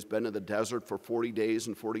 He's been in the desert for 40 days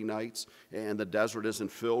and 40 nights, and the desert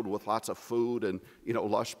isn't filled with lots of food and,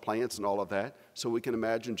 lush plants and all of that. So we can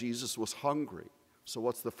imagine Jesus was hungry. So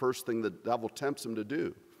what's the first thing the devil tempts him to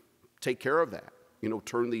do? Take care of that.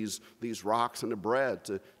 Turn these rocks into bread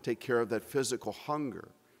to take care of that physical hunger.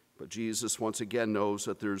 But Jesus, once again, knows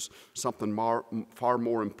that there's something far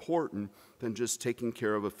more important than just taking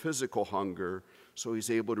care of a physical hunger. So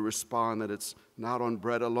he's able to respond that it's not on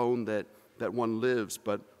bread alone that one lives,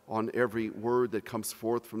 but on every word that comes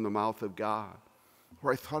forth from the mouth of God.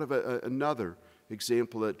 Or I thought of another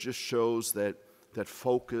example that just shows that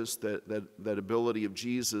focus, that ability of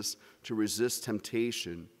Jesus to resist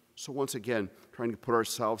temptation. So once again, trying to put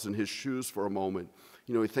ourselves in his shoes for a moment.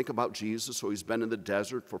 We think about Jesus, so he's been in the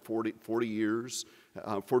desert for 40 years,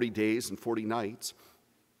 40 days and 40 nights.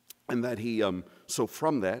 And that so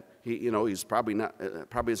from that, he's probably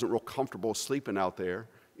isn't real comfortable sleeping out there.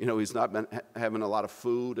 He's not been having a lot of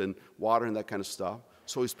food and water and that kind of stuff.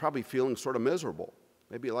 So he's probably feeling sort of miserable,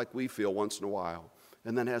 maybe like we feel once in a while.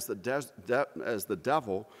 And then as the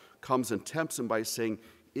devil comes and tempts him by saying,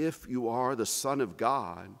 if you are the Son of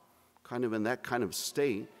God, kind of in that kind of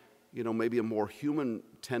state, maybe a more human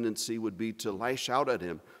tendency would be to lash out at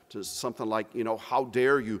him, to something like, how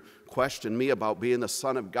dare you question me about being the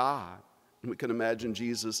Son of God? And we can imagine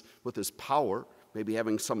Jesus with his power, maybe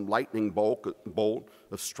having some lightning bolt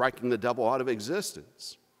of striking the devil out of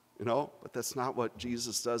existence, But that's not what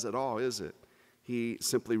Jesus does at all, is it? He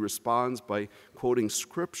simply responds by quoting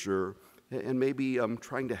Scripture and maybe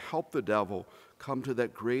trying to help the devil come to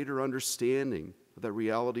that greater understanding of the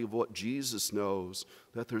reality of what Jesus knows,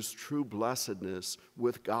 that there's true blessedness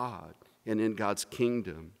with God and in God's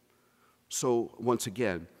kingdom. So once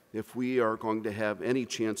again, if we are going to have any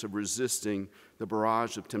chance of resisting the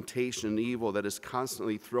barrage of temptation and evil that is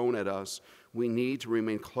constantly thrown at us, we need to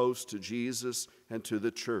remain close to Jesus and to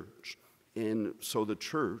the church. And so the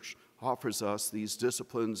church offers us these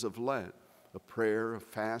disciplines of Lent, of prayer, of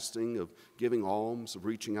fasting, of giving alms, of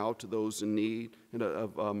reaching out to those in need, and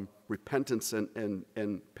of repentance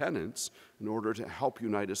and penance in order to help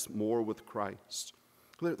unite us more with Christ.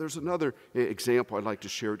 There's another example I'd like to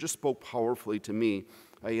share. It just spoke powerfully to me.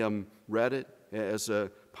 I read it as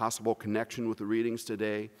a possible connection with the readings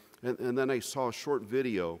today, and then I saw a short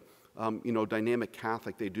video. Dynamic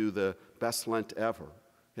Catholic, they do the best Lent ever.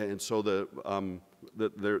 And so the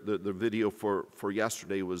video for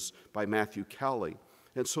yesterday was by Matthew Kelly.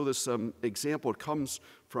 And so this example comes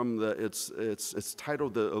from it's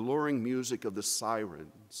titled The Alluring Music of the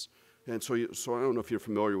Sirens. And so I don't know if you're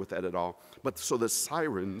familiar with that at all. But so the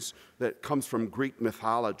sirens, that comes from Greek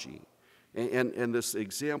mythology. And this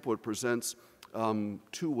example, it presents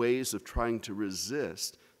two ways of trying to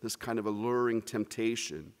resist this kind of alluring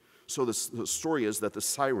temptation. So the story is that the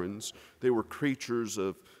sirens, they were creatures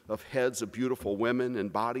of heads of beautiful women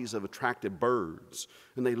and bodies of attractive birds.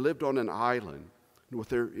 And they lived on an island. And with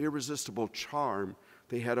their irresistible charm,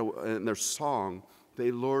 and their song,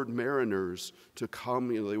 they lured mariners to come.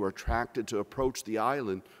 They were attracted to approach the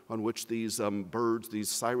island on which these birds, these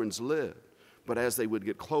sirens, lived. But as they would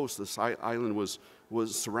get close, the island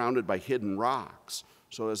was surrounded by hidden rocks.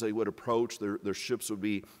 So as they would approach, their ships would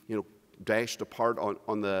be, dashed apart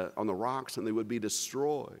on the rocks, and they would be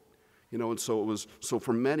destroyed. And so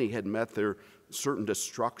for many had met their certain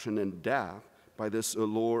destruction and death by this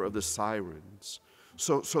allure of the sirens.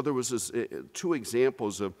 So there was two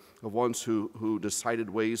examples of ones who decided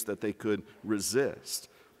ways that they could resist.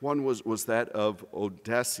 One was that of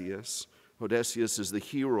Odysseus. Odysseus is the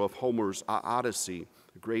hero of Homer's Odyssey,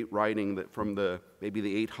 a great writing that from maybe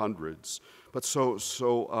the 800s. But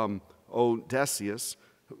so Odysseus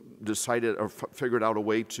decided or figured out a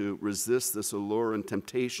way to resist this allure and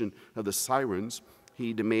temptation of the sirens.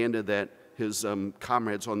 He demanded that his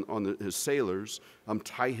comrades his sailors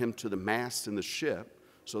tie him to the mast in the ship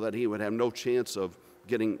so that he would have no chance of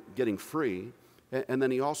getting free. And then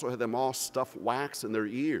he also had them all stuff wax in their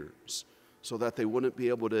ears so that they wouldn't be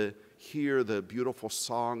able to hear the beautiful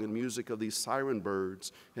song and music of these siren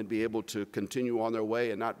birds and be able to continue on their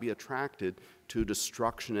way and not be attracted to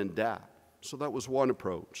destruction and death. So that was one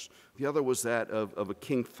approach. The other was that of a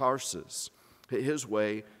King Tharsis. His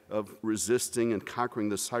way of resisting and conquering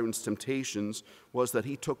the sirens' temptations was that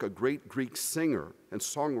he took a great Greek singer and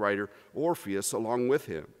songwriter, Orpheus, along with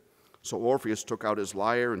him. So Orpheus took out his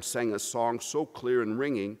lyre and sang a song so clear and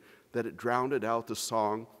ringing that it drowned out the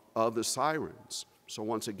song of the sirens. So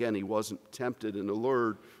once again, he wasn't tempted and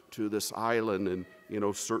allured to this island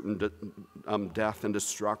and certain death and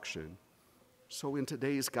destruction. So in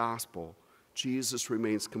today's gospel, Jesus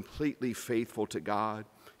remains completely faithful to God.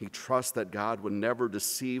 He trusts that God would never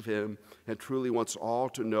deceive him and truly wants all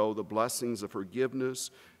to know the blessings of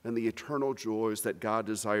forgiveness and the eternal joys that God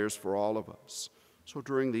desires for all of us. So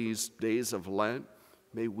during these days of Lent,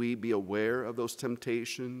 may we be aware of those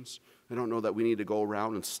temptations. I don't know that we need to go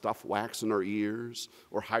around and stuff wax in our ears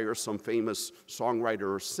or hire some famous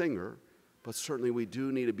songwriter or singer, but certainly we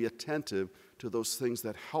do need to be attentive to those things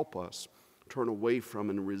that help us turn away from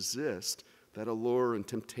and resist that allure and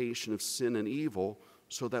temptation of sin and evil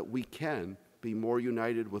so that we can be more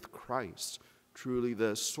united with Christ, truly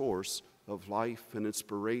the source of life and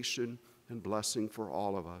inspiration and blessing for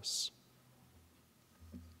all of us.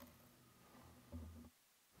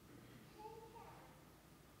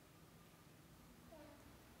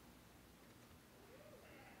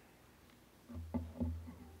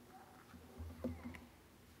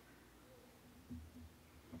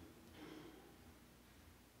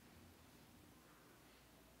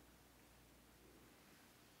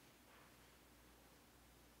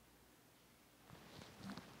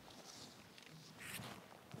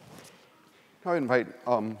 I invite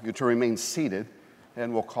you to remain seated,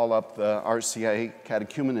 and we'll call up the RCIA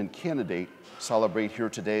catechumen and candidate, celebrate here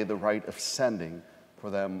today the rite of sending for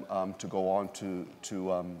them to go on to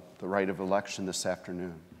the rite of election this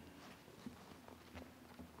afternoon.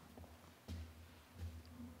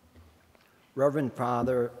 Reverend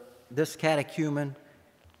Father, this catechumen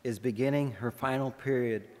is beginning her final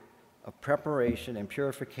period of preparation and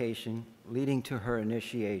purification leading to her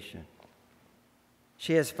initiation.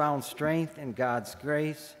 She has found strength in God's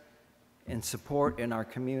grace and support in our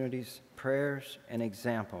community's prayers and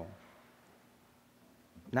example.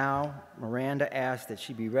 Now, Miranda asks that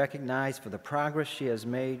she be recognized for the progress she has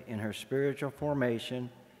made in her spiritual formation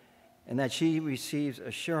and that she receives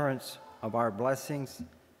assurance of our blessings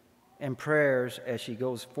and prayers as she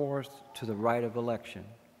goes forth to the rite of election.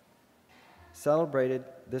 Celebrated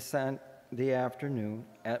this Sunday afternoon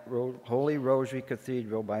at Holy Rosary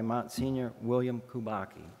Cathedral by Monsignor William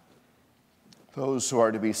Kubaki. Those who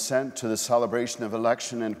are to be sent to the celebration of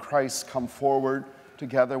election in Christ come forward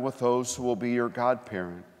together with those who will be your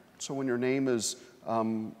godparent. So when your name is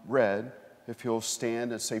read, if you'll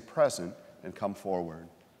stand and say present and come forward.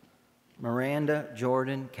 Miranda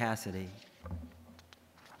Jordan Cassidy.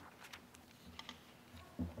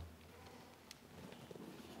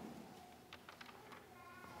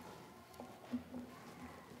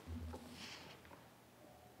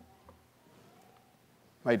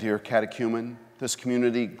 My dear catechumen, this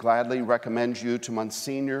community gladly recommends you to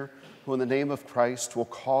Monsignor, who in the name of Christ will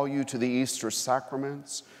call you to the Easter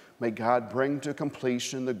sacraments. May God bring to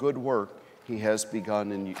completion the good work he has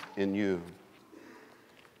begun in you.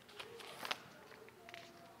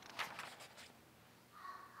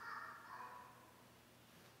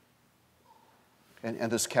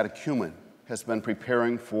 And this catechumen has been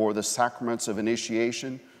preparing for the sacraments of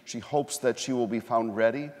initiation. She hopes that she will be found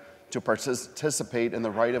ready to participate in the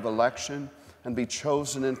rite of election and be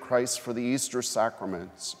chosen in Christ for the Easter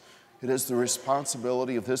sacraments. It is the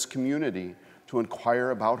responsibility of this community to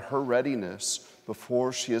inquire about her readiness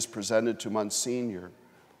before she is presented to Monsignor.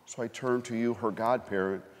 So I turn to you, her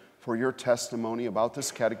godparent, for your testimony about this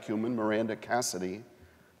catechumen, Miranda Cassidy.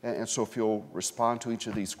 And so if you'll respond to each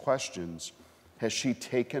of these questions, has she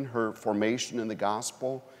taken her formation in the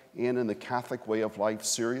gospel and in the Catholic way of life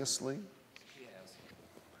seriously?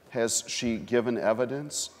 Has she given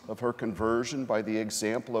evidence of her conversion by the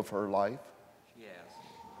example of her life? Yes.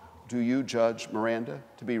 Do you judge Miranda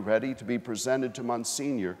to be ready to be presented to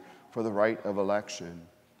Monsignor for the rite of election?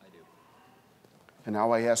 I do. And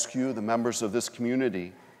now I ask you, the members of this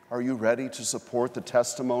community, are you ready to support the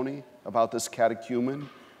testimony about this catechumen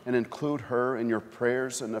and include her in your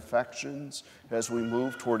prayers and affections as we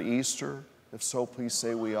move toward Easter? If so, please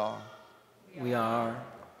say we are. We are.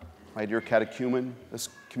 My dear catechumen, this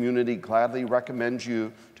community gladly recommends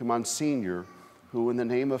you to Monsignor, who in the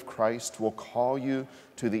name of Christ will call you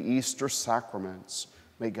to the Easter sacraments.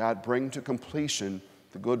 May God bring to completion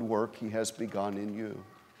the good work he has begun in you.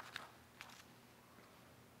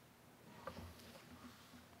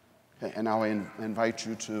 And now I invite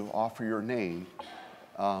you to offer your name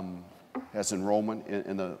as enrollment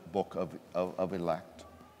in the book of elect.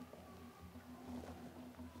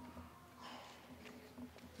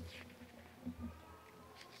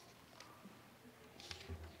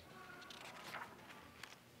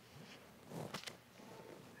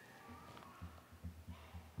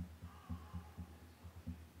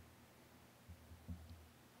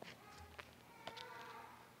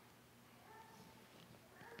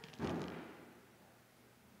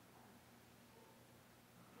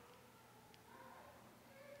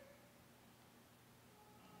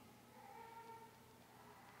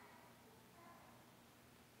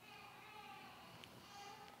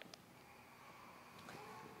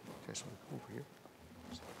 So over here.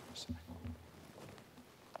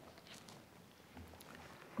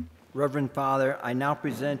 Reverend Father, I now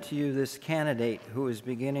present to you this candidate who is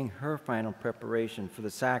beginning her final preparation for the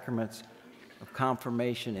sacraments of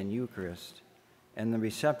confirmation and Eucharist and the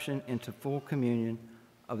reception into full communion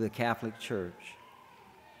of the Catholic Church.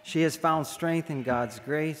 She has found strength in God's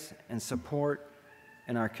grace and support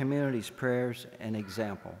in our community's prayers and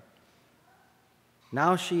example.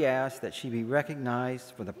 Now she asks that she be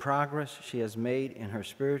recognized for the progress she has made in her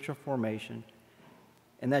spiritual formation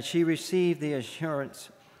and that she receive the assurance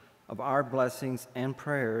of our blessings and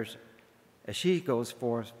prayers as she goes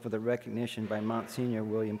forth for the recognition by Monsignor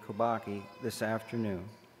William Kubaki this afternoon.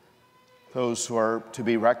 Those who are to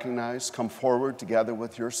be recognized, come forward together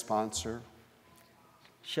with your sponsor.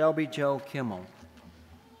 Shelby Joe Kimmel.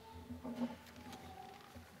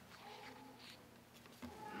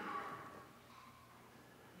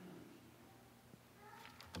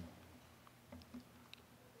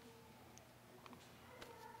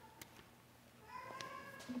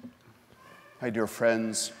 My dear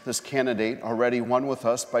friends, this candidate, already one with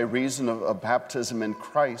us by reason of baptism in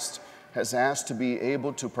Christ, has asked to be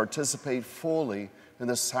able to participate fully in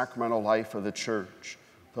the sacramental life of the church.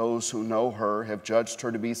 Those who know her have judged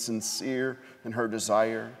her to be sincere in her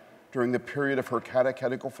desire. During the period of her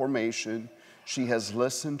catechetical formation, she has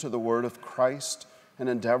listened to the word of Christ and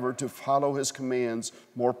endeavored to follow his commands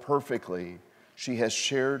more perfectly. She has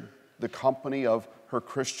shared the company of her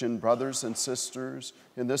Christian brothers and sisters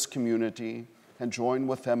in this community and joined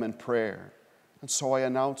with them in prayer. And so I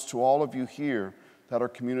announce to all of you here that our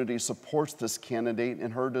community supports this candidate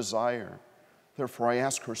in her desire. Therefore, I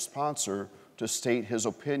ask her sponsor to state his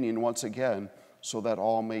opinion once again so that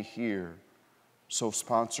all may hear. So,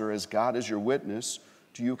 sponsor, as God is your witness,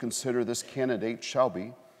 do you consider this candidate,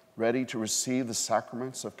 Shelby, ready to receive the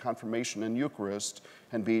sacraments of confirmation and Eucharist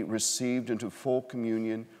and be received into full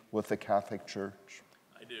communion with the Catholic Church?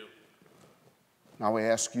 I do. Now I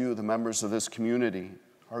ask you, the members of this community,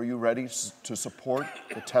 are you ready to support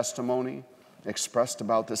the testimony expressed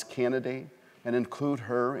about this candidate and include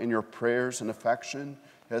her in your prayers and affection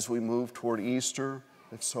as we move toward Easter?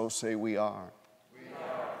 If so, say we are. We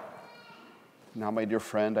are. Now, my dear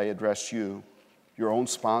friend, I address you. Your own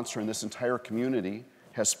sponsor in this entire community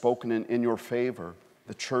has spoken in your favor.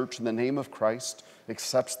 The church, in the name of Christ,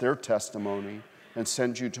 accepts their testimony and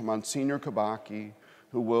sends you to Monsignor Kabaki,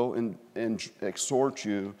 who will exhort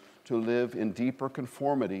you to live in deeper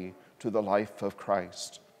conformity to the life of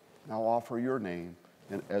Christ. Now offer your name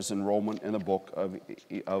as enrollment in the book of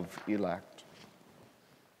elect.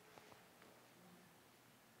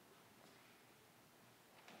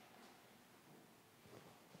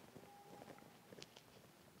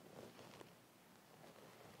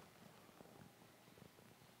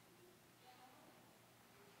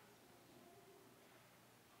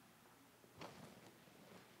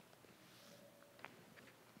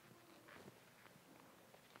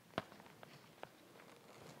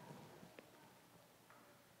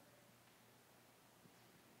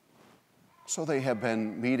 So they have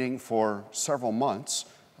been meeting for several months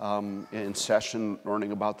in session,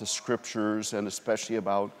 learning about the scriptures and especially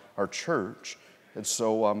about our church. And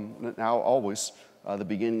so now always the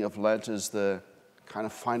beginning of Lent is the kind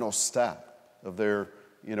of final step of their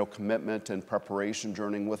commitment and preparation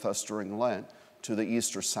journeying with us during Lent to the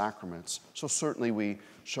Easter sacraments. So certainly we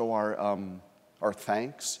show our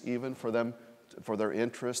thanks even for them, for their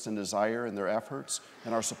interest and desire and their efforts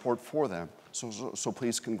and our support for them. So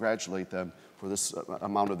please congratulate them for this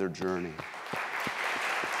amount of their journey.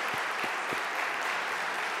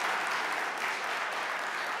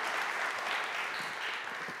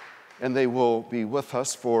 And they will be with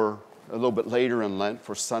us for a little bit later in Lent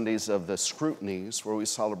for Sundays of the Scrutinies, where we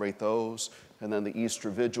celebrate those, and then the Easter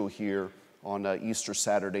Vigil here on Easter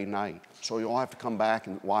Saturday night. So you'll have to come back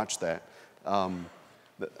and watch that.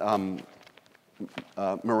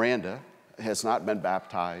 Miranda has not been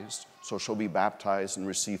baptized, so she'll be baptized and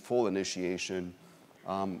receive full initiation.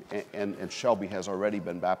 And Shelby has already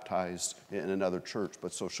been baptized in another church,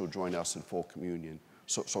 but so she'll join us in full communion.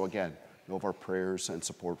 So again, you have our prayers and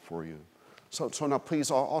support for you. So now please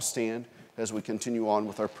all stand as we continue on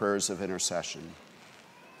with our prayers of intercession.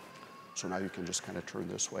 So now you can just kind of turn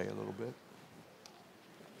this way a little bit.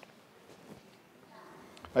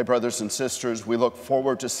 My brothers and sisters, we look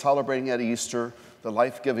forward to celebrating at Easter the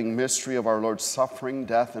life-giving mystery of our Lord's suffering,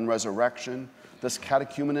 death, and resurrection. This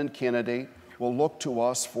catechumen candidate will look to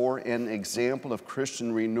us for an example of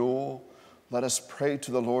Christian renewal. Let us pray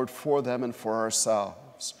to the Lord for them and for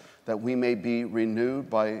ourselves, that we may be renewed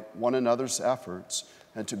by one another's efforts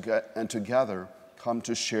and together come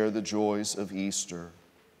to share the joys of Easter.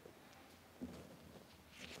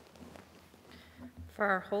 For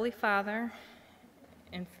our Holy Father,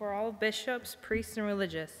 and for all bishops, priests, and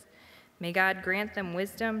religious, may God grant them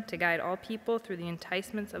wisdom to guide all people through the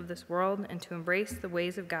enticements of this world and to embrace the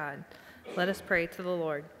ways of God. Let us pray to the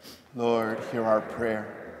Lord. Lord, hear our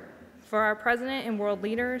prayer. For our president and world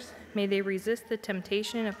leaders, may they resist the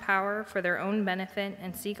temptation of power for their own benefit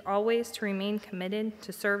and seek always to remain committed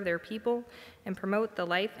to serve their people and promote the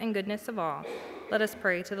life and goodness of all. Let us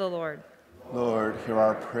pray to the Lord. Lord, hear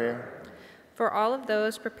our prayer. For all of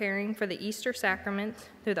those preparing for the Easter sacrament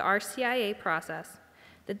through the RCIA process,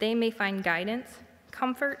 that they may find guidance,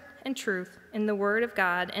 comfort, and truth in the Word of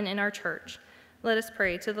God and in our church. Let us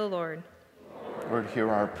pray to the Lord. Lord,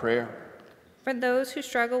 hear our prayer. For those who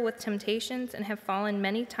struggle with temptations and have fallen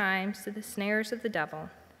many times to the snares of the devil,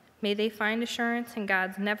 may they find assurance in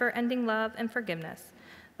God's never-ending love and forgiveness.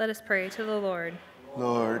 Let us pray to the Lord.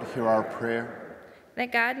 Lord, hear our prayer.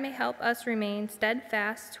 That God may help us remain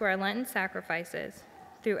steadfast to our Lenten sacrifices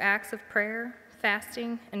through acts of prayer,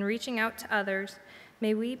 fasting, and reaching out to others,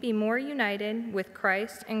 may we be more united with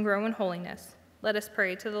Christ and grow in holiness. Let us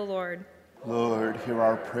pray to the Lord. Lord, hear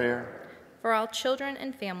our prayer. For all children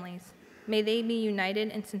and families, may they be united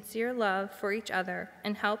in sincere love for each other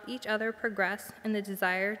and help each other progress in the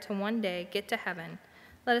desire to one day get to heaven.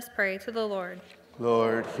 Let us pray to the Lord.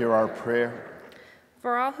 Lord, hear our prayer.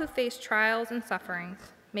 For all who face trials and sufferings,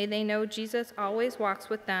 may they know Jesus always walks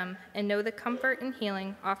with them and know the comfort and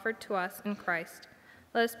healing offered to us in Christ.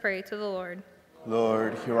 Let us pray to the Lord.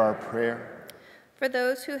 Lord, hear our prayer. For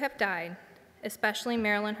those who have died, especially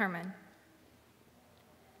Marilyn Herman,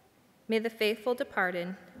 may the faithful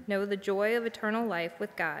departed know the joy of eternal life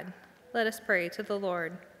with God. Let us pray to the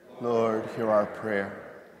Lord. Lord, hear our prayer.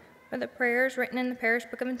 For the prayers written in the Parish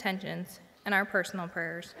Book of Intentions and our personal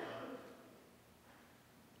prayers.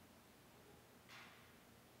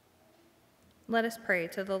 Let us pray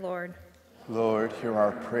to the Lord. Lord, hear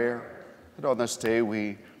our prayer. And on this day,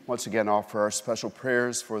 we once again offer our special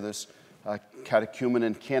prayers for this catechumen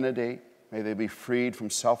and candidate. May they be freed from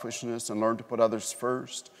selfishness and learn to put others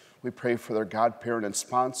first. We pray for their godparent and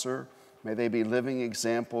sponsor. May they be living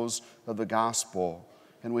examples of the gospel.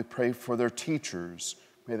 And we pray for their teachers.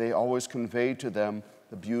 May they always convey to them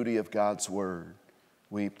the beauty of God's word.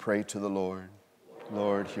 We pray to the Lord.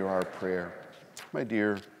 Lord, hear our prayer. My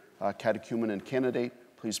dear catechumen and candidate,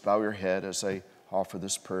 please bow your head as I offer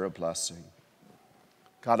this prayer of blessing.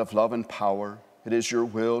 God of love and power, it is your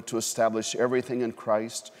will to establish everything in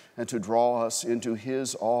Christ and to draw us into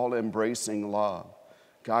his all-embracing love.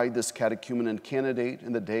 Guide this catechumen and candidate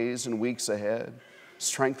in the days and weeks ahead.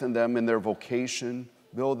 Strengthen them in their vocation,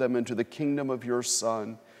 build them into the kingdom of your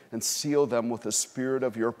Son, and seal them with the spirit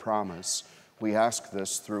of your promise. We ask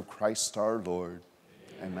this through Christ our Lord.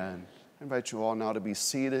 Amen. I invite you all now to be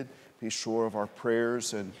seated. Be sure of our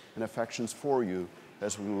prayers and affections for you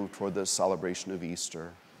as we move toward the celebration of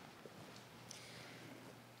Easter.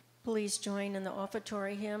 Please join in the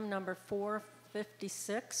offertory hymn number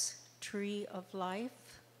 456, Tree of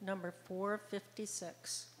Life, number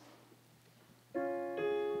 456.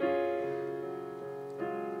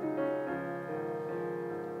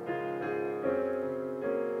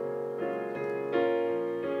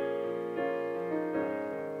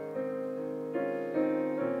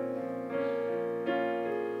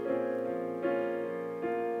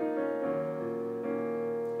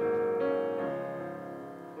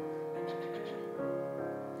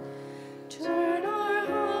 Turn our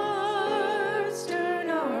hearts, turn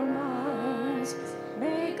our minds,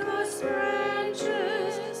 make us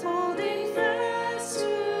branches holding fast to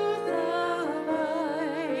the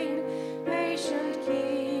vine. Patient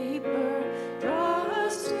keeper, draw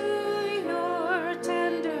us to your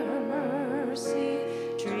tender mercy,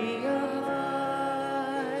 tree of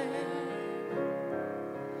life.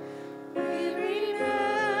 We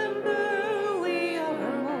remember we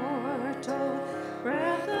are mortal,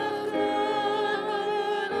 breath of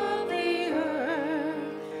God of the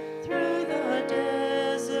earth. Through the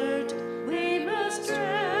desert we must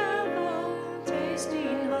travel,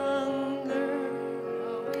 tasting hunger,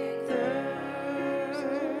 knowing thirst.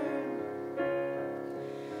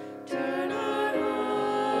 Turn our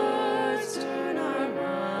hearts, turn our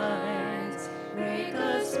minds, make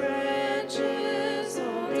us branches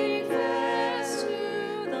holding fast to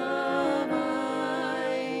the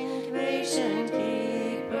vine. Patient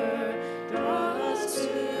keeper, draw us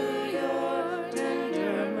to your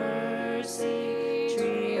tender mercy,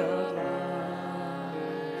 tree of life.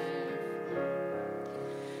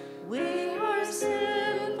 We are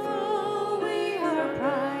sinful, we are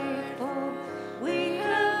prideful, we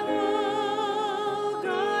have all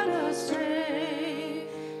gone astray.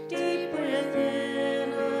 Deep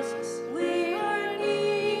within us, we are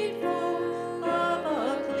needful of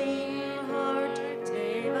a clean heart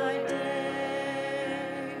day by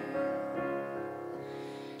day.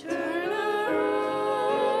 Turn our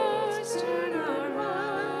hearts, turn our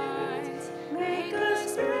minds, make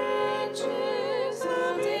us branches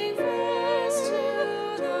holding fast to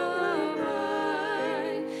the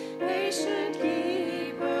vine. Patient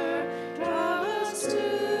keeper, draw us to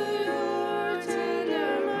your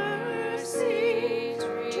tender mercy,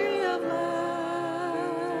 tree of life.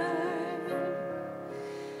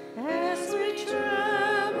 As we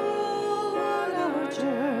travel on our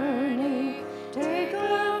journey, take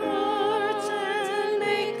our hearts and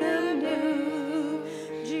make them new.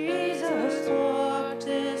 Jesus walked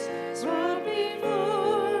this road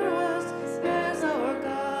before us as our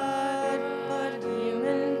God, but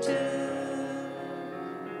human too.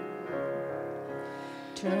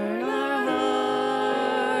 Turn our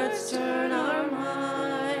hearts, turn our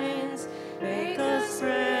minds, make us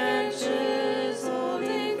branches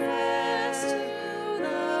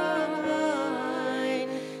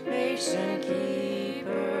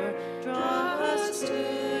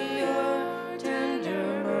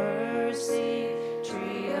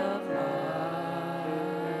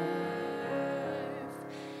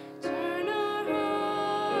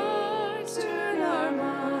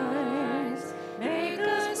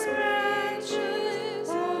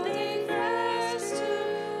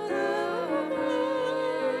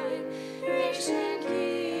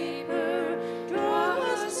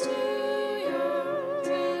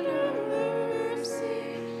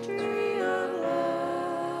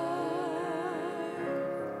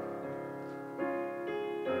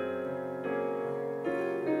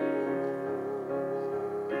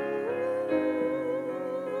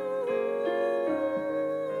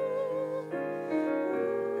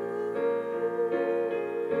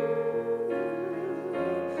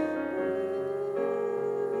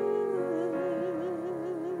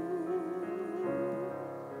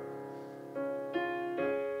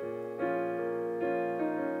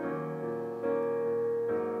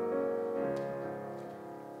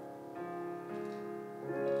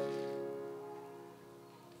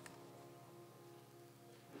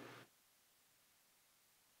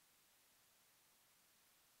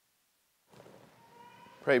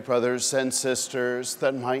Pray, brothers and sisters,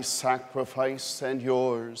 that my sacrifice and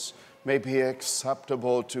yours may be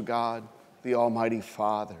acceptable to God, the Almighty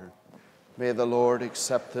Father. May the Lord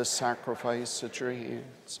accept this sacrifice at your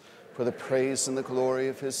hands for the praise and the glory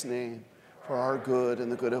of his name, for our good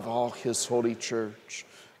and the good of all his holy church.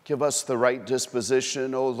 Give us the right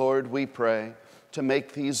disposition, O Lord, we pray, to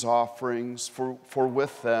make these offerings, for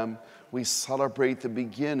with them we celebrate the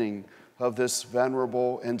beginning of this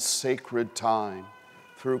venerable and sacred time.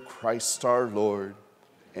 Through Christ our Lord.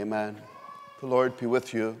 Amen. The Lord be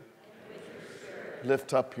with you.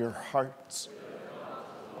 Lift up your hearts.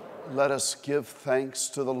 Let us give thanks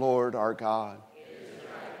to the Lord our God.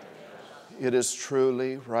 It is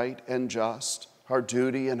truly right and just, our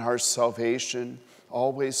duty and our salvation,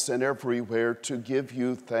 always and everywhere to give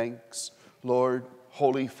you thanks, Lord,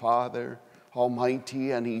 Holy Father,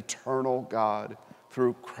 Almighty and eternal God,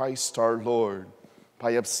 through Christ our Lord.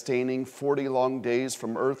 By abstaining 40 long days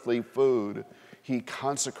from earthly food, he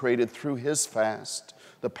consecrated through his fast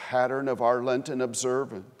the pattern of our Lenten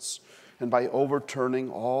observance, and by overturning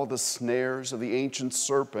all the snares of the ancient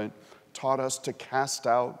serpent, taught us to cast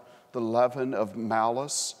out the leaven of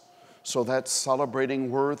malice, so that celebrating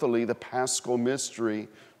worthily the Paschal mystery,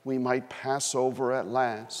 we might pass over at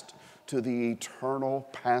last to the eternal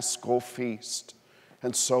Paschal feast.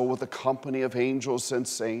 And so with the company of angels and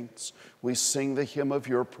saints, we sing the hymn of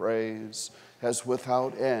your praise, as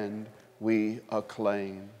without end we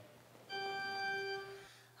acclaim.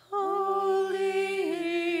 Holy,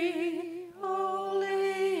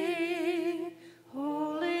 holy,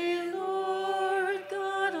 holy Lord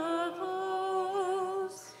God of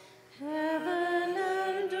hosts, heaven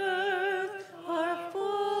and earth are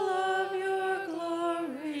full of your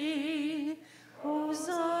glory.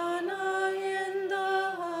 Hosanna in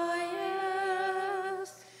the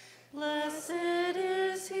highest. Blessed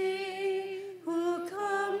is he who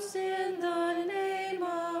comes in the name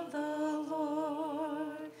of the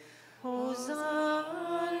Lord. Hosanna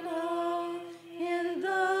in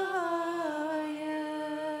the highest.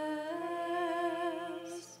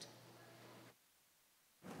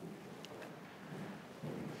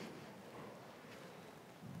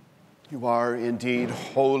 You are indeed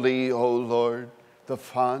holy, O Lord, the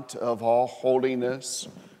font of all holiness.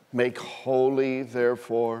 Make holy,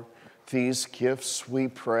 therefore, these gifts, we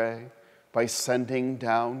pray, by sending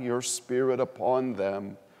down your Spirit upon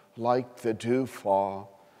them like the dewfall,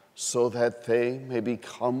 so that they may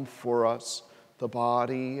become for us the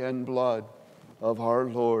body and blood of our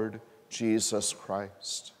Lord Jesus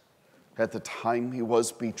Christ. At the time he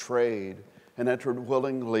was betrayed and entered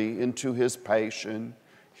willingly into his passion,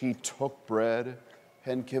 he took bread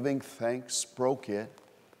and, giving thanks, broke it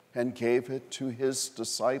and gave it to his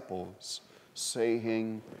disciples,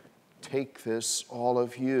 saying, "Take this, all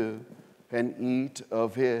of you, and eat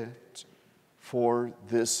of it, for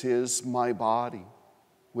this is my body,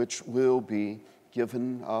 which will be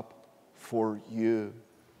given up for you."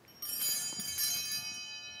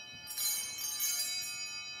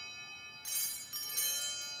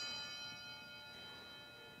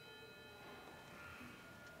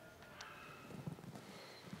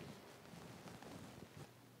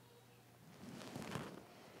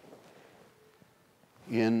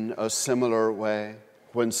 In a similar way,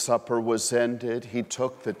 when supper was ended, he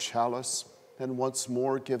took the chalice, and once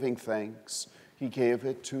more giving thanks, he gave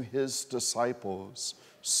it to his disciples,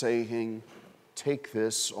 saying, "Take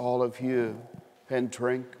this, all of you, and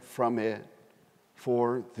drink from it,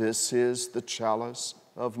 for this is the chalice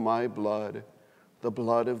of my blood, the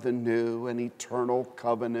blood of the new and eternal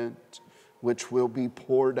covenant, which will be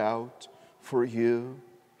poured out for you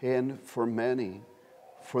and for many,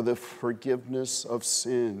 for the forgiveness of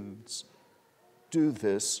sins. Do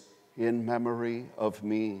this in memory of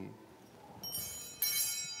me."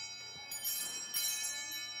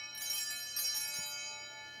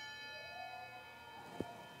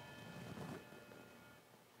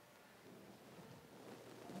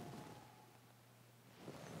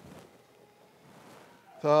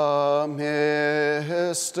 The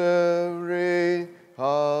mystery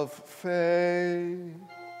of faith.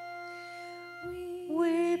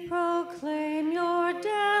 We proclaim your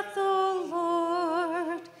death, O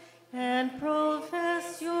Lord, and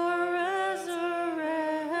profess your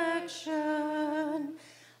resurrection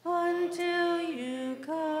until you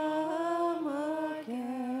come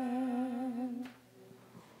again.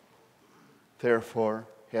 Therefore,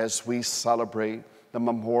 as we celebrate the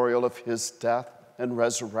memorial of his death and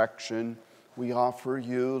resurrection, we offer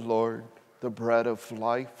you, Lord, the bread of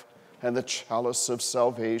life and the chalice of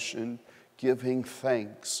salvation, giving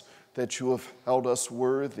thanks that you have held us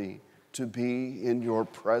worthy to be in your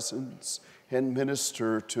presence and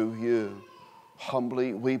minister to you.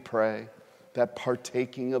 Humbly we pray that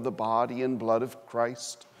partaking of the body and blood of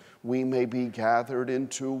Christ, we may be gathered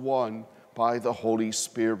into one by the Holy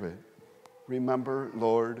Spirit. Remember,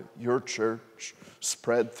 Lord, your church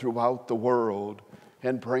spread throughout the world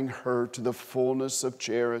and bring her to the fullness of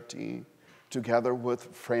charity, together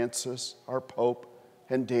with Francis, our Pope,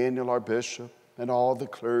 and Daniel, our Bishop, and all the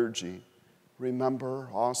clergy. Remember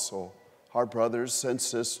also our brothers and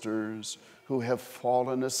sisters who have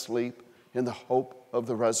fallen asleep in the hope of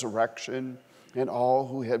the resurrection, and all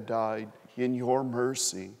who have died in your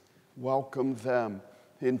mercy. Welcome them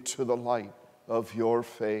into the light of your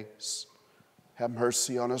face. Have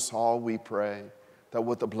mercy on us all, we pray, that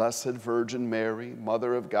with the Blessed Virgin Mary,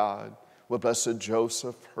 Mother of God, with Blessed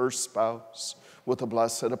Joseph, her spouse, with the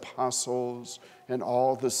blessed apostles and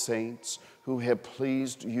all the saints who have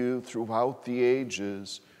pleased you throughout the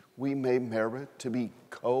ages, we may merit to be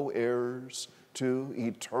co-heirs to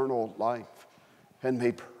eternal life, and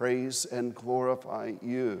may praise and glorify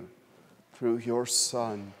you through your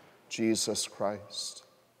Son, Jesus Christ.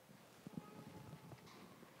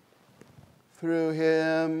 Through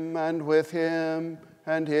him and with him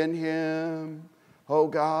and in him, O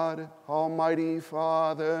God, Almighty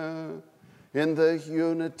Father, in the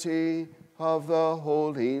unity of the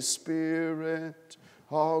Holy Spirit,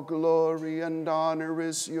 all glory and honor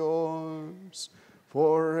is yours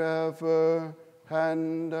forever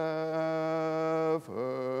and ever.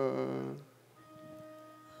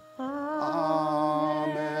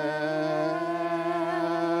 Amen.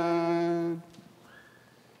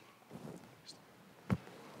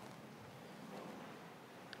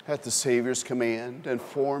 At the Savior's command and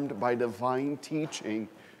formed by divine teaching,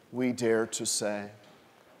 we dare to say,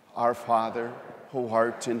 Our Father, who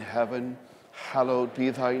art in heaven, hallowed be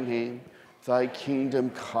thy name. Thy kingdom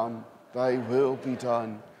come, thy will be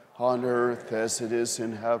done, on earth as it is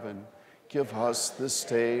in heaven. Give us this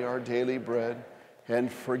day our daily bread,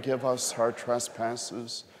 and forgive us our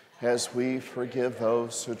trespasses, as we forgive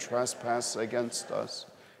those who trespass against us.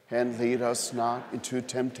 And lead us not into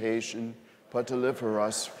temptation, but deliver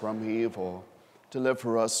us from evil.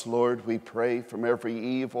 Deliver us, Lord, we pray, from every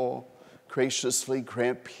evil. Graciously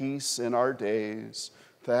grant peace in our days,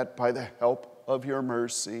 that by the help of your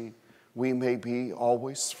mercy, we may be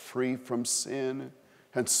always free from sin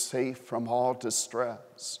and safe from all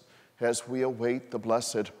distress, as we await the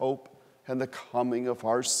blessed hope and the coming of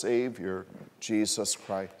our Savior, Jesus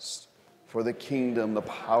Christ. For the kingdom, the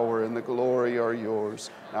power, and the glory are yours,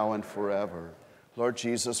 now and forever. Lord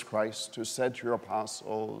Jesus Christ, who said to your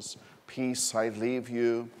apostles, Peace I leave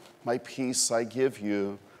you, my peace I give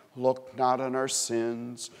you. Look not on our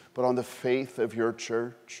sins, but on the faith of your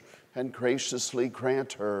church, and graciously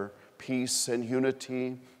grant her peace and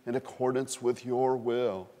unity in accordance with your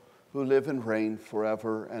will, who live and reign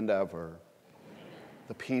forever and ever. Amen.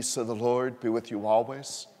 The peace of the Lord be with you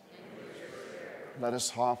always. Let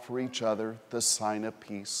us offer each other the sign of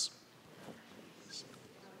peace.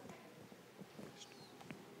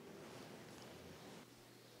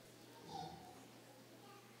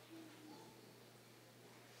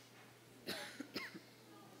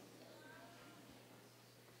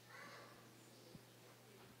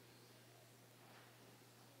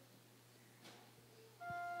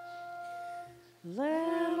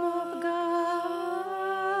 Lamb of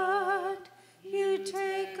God, you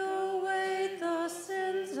take away the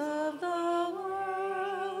sins of the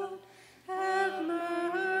world. Have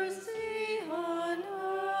mercy on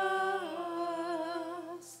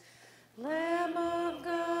us. Lamb of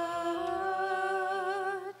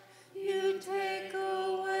God, you take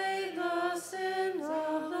away the sins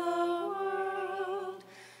of the world.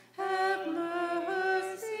 Have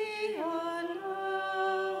mercy on us.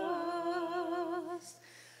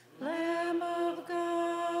 Lamb of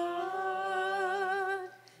God,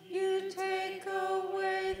 you take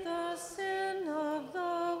away the sin of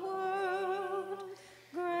the world.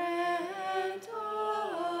 Grant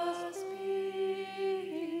us peace.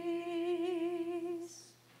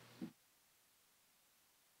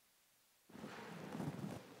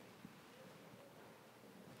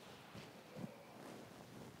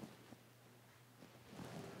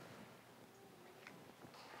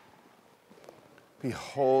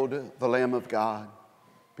 Behold the Lamb of God.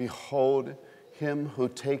 Behold him who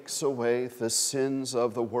takes away the sins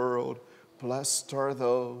of the world. Blessed are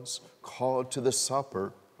those called to the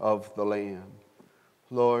supper of the Lamb.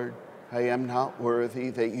 Lord, I am not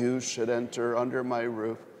worthy that you should enter under my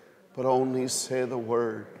roof, but only say the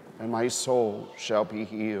word, and my soul shall be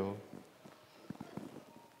healed.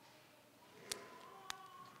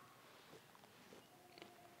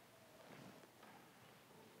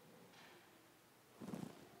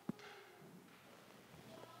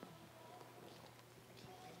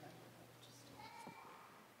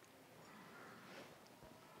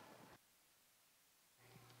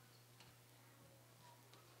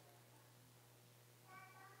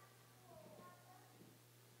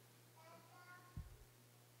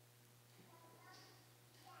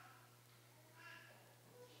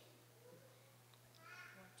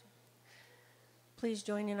 Please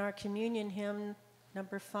join in our communion hymn,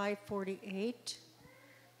 number 548.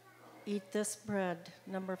 Eat this bread,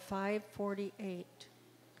 number 548.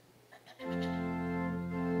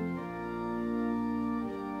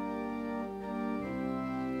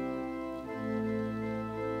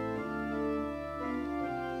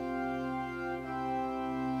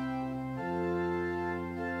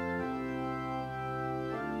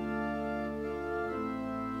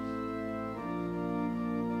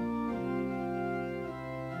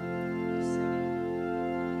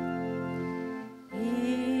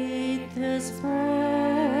 This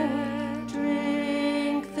bread,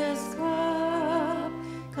 drink this cup,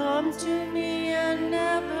 come to me and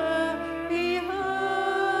never be hungry.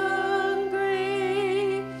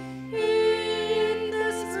 Eat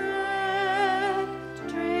this bread,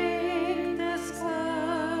 drink this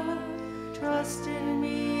cup, trust in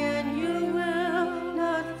me and you will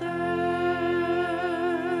not thirst.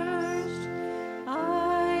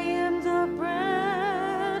 I am the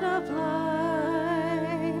bread of life.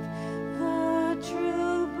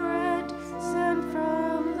 True bread sent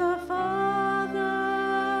from the Father.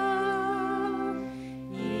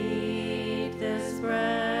 Eat this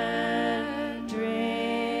bread,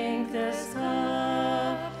 drink this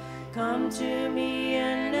cup, come to me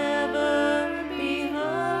and never be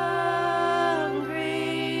hungry.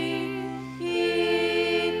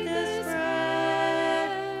 Eat this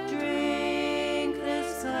bread, drink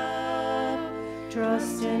this cup,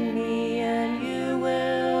 trust in me and you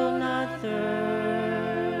will not thirst.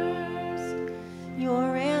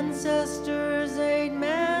 Your ancestors ate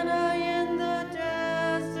manna in the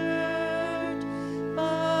desert,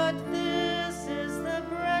 but this is the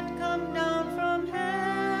bread come down from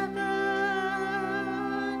heaven.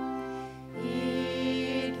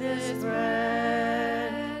 Eat this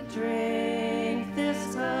bread, drink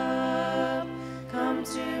this cup, come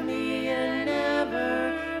to me and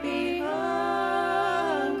never be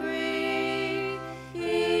hungry.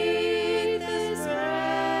 Eat this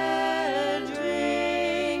bread,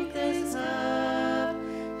 drink this cup,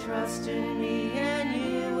 trust in me and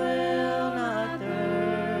you will not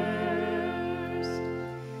thirst.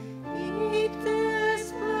 Eat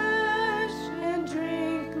this flesh and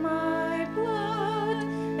drink my blood,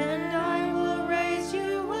 and I will raise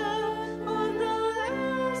you up on the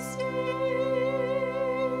last day.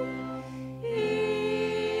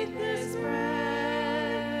 Eat this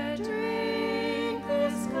bread, drink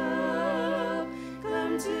this cup,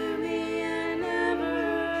 come to me and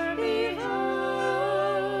never be hungry.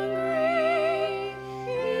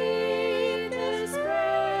 Eat this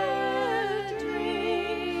bread,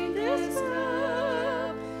 drink this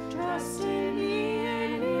cup, trust in me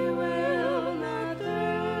and you will not thirst.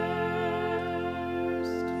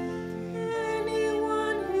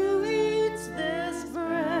 Anyone who eats this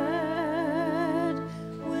bread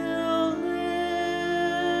will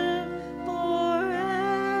live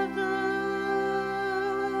forever.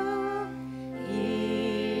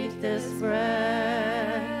 Eat this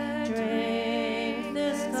bread, drink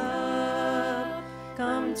this cup,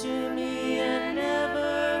 come to me and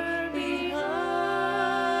never be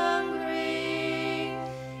hungry.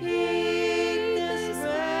 Eat this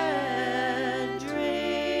bread,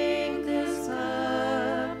 drink this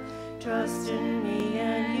cup, trust in me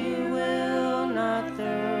and you will not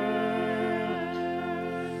thirst.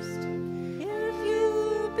 If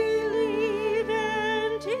you believe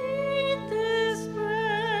and eat this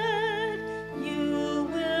bread,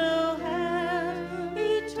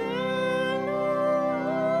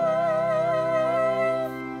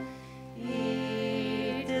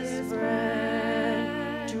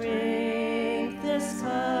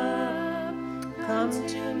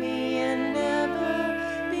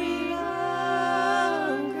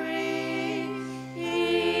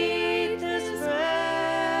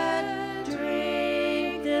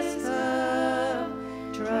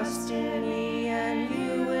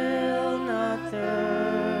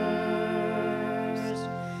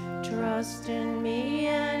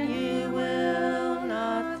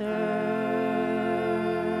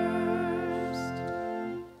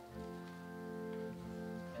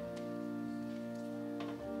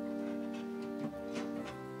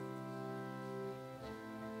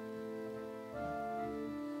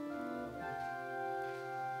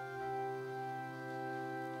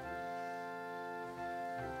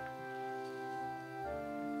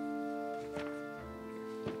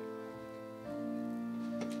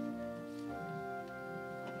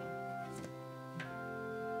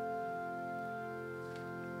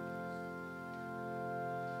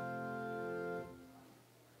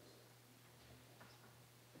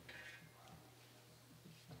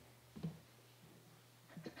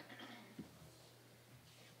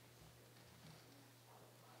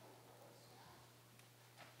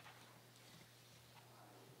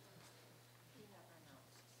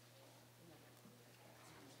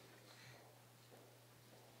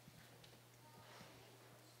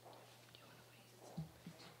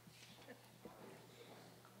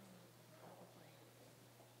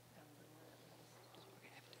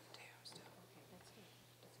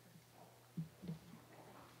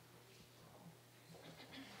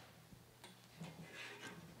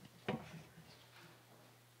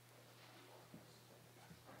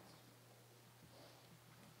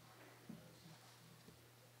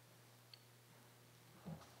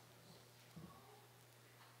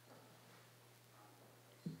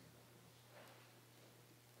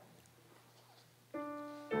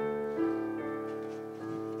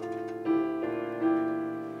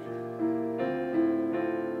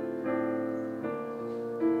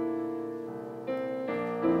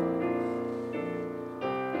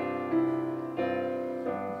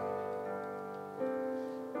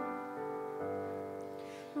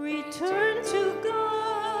 Return to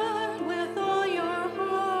God with all your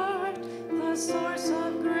heart, the source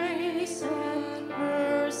of grace and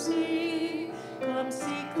mercy. Come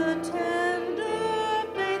seek the tender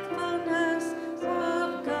faithfulness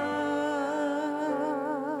of God.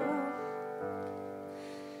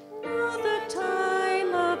 Now the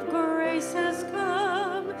time of grace has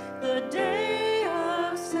come, the day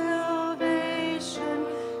of salvation.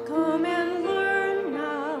 Come and learn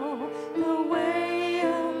now the way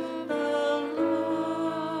of the Lord.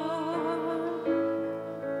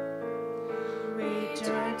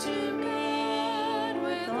 Return to God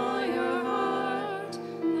with all your heart,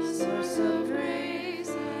 the source of grace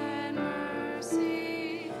and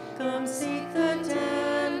mercy. Come seek the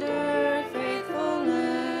tender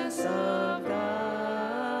faithfulness of God.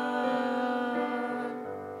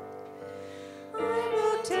 I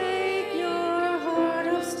will take your heart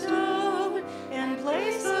of stone and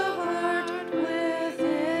place a heart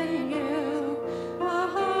within you, a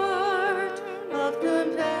heart of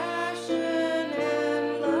compassion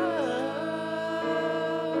and love.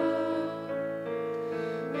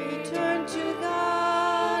 Return to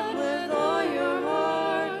God with all your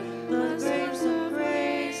heart, the source of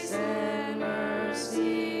grace and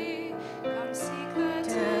mercy. Come seek the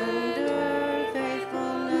tender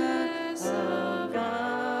faithfulness of God.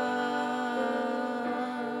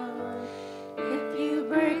 If you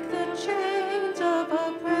break the chains of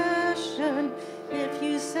oppression, if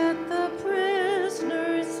you set the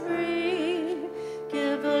prisoners free,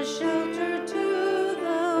 give a shelter to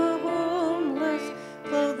the homeless,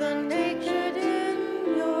 clothe the naked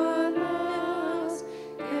in your midst.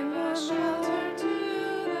 Give a shelter to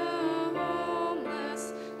the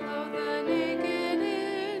homeless, clothe the naked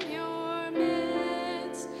in your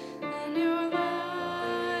midst. Then your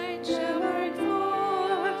light shall break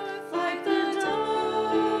forth like the dawn.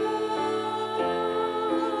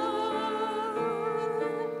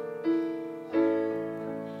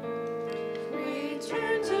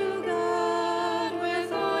 Return to God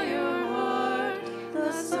with all your heart,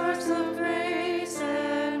 the source of grace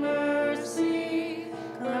and mercy.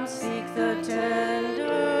 Come seek the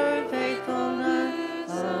tender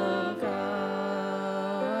faithfulness of God.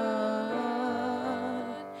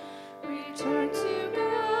 Return to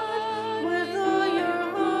God with all your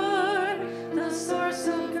heart, the source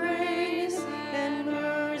of grace and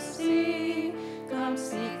mercy. Come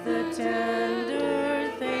seek the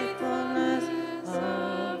tender faithfulness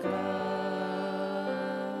of God.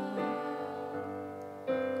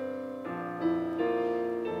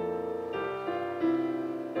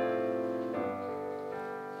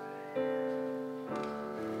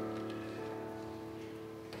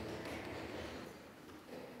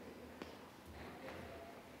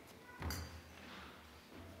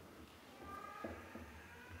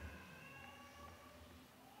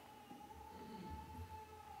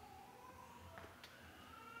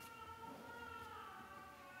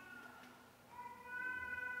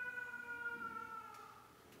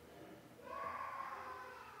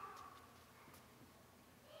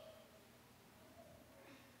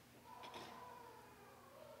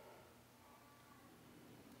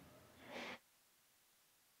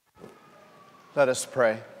 Let us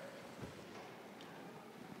pray.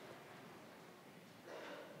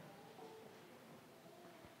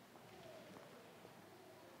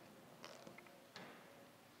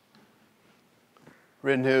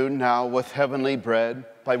 Renewed now with heavenly bread,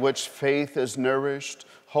 by which faith is nourished,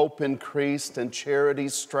 hope increased, and charity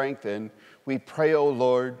strengthened, we pray, O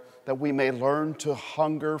Lord, that we may learn to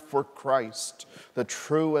hunger for Christ, the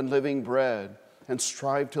true and living bread, and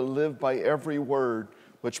strive to live by every word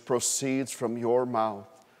which proceeds from your mouth.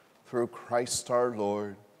 Through Christ our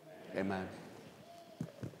Lord. Amen. A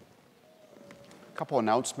couple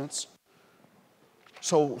announcements.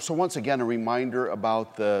 So once again, a reminder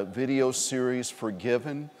about the video series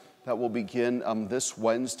Forgiven that will begin this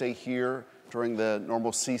Wednesday here during the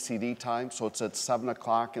normal CCD time. So it's at 7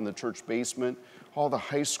 o'clock in the church basement. All the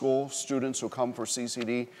high school students who come for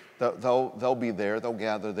CCD, they'll be there, they'll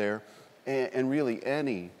gather there. And really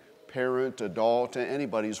any parent, adult,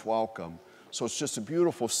 anybody's welcome. So it's just a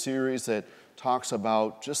beautiful series that talks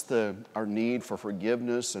about just our need for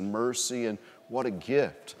forgiveness and mercy, and what a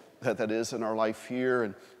gift that is in our life here,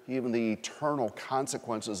 and even the eternal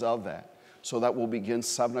consequences of that. So that will begin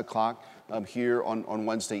 7 o'clock here on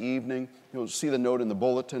Wednesday evening. You'll see the note in the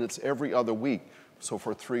bulletin. It's every other week. So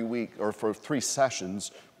for 3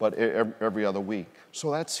 sessions, but every other week.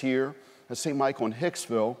 So that's here at St. Michael in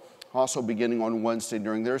Hicksville, also beginning on Wednesday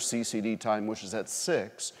during their CCD time, which is at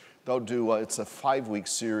 6. They'll do, it's a 5-week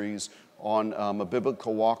series on a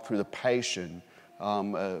biblical walk through the Passion.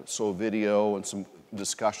 So video and some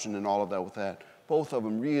discussion and all of that with that. Both of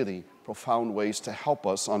them really profound ways to help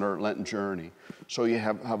us on our Lenten journey. So you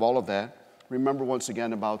have all of that. Remember once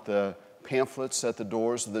again about the pamphlets at the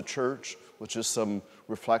doors of the church, which is some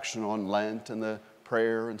reflection on Lent and the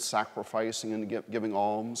prayer and sacrificing and giving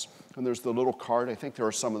alms. And there's the little card, I think there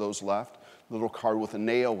are some of those left, the little card with a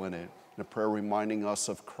nail in it, and a prayer reminding us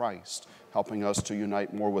of Christ, helping us to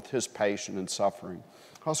unite more with his passion and suffering.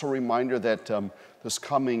 Also a reminder that this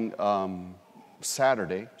coming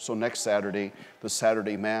Saturday, so next Saturday, the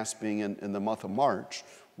Saturday Mass being in the month of March,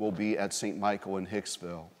 will be at St. Michael in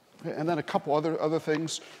Hicksville. And then a couple other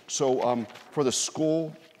things. So for the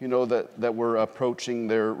school, you know that we're approaching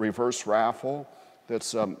their reverse raffle.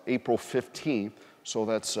 That's April 15th, so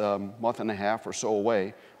that's a month and a half or so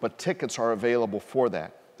away. But tickets are available for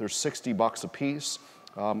that. They're $60 a piece.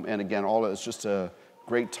 And again, all it's just a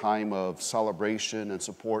great time of celebration and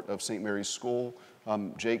support of St. Mary's School.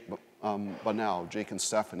 Jake and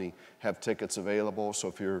Stephanie have tickets available, so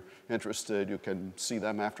if you're interested, you can see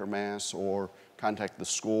them after Mass or contact the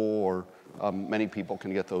school, or many people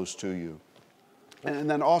can get those to you. And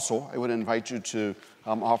then also, I would invite you to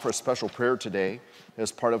offer a special prayer today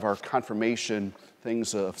as part of our confirmation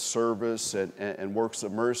things of service and works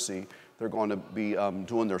of mercy. They're going to be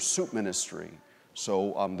doing their soup ministry.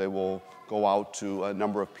 So they will go out to a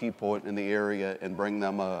number of people in the area and bring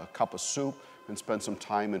them a cup of soup and spend some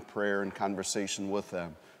time in prayer and conversation with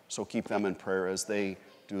them. So keep them in prayer as they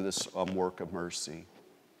do this work of mercy.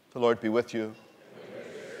 The Lord be with you.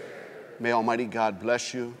 May Almighty God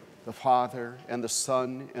bless you, the Father and the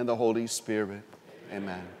Son and the Holy Spirit.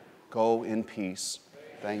 Amen. Go in peace.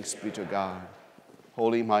 Thanks be to God.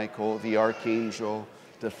 Holy Michael, the archangel,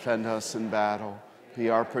 defend us in battle. Be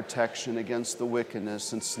our protection against the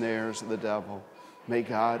wickedness and snares of the devil. May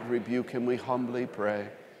God rebuke him, we humbly pray.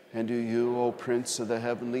 And do you, O Prince of the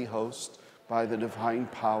heavenly host, by the divine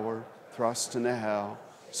power, thrust into hell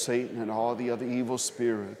Satan and all the other evil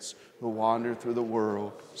spirits who wander through the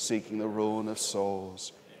world seeking the ruin of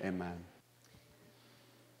souls. Amen.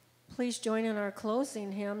 Please join in our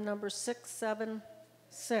closing hymn, number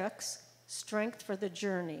 676, Strength for the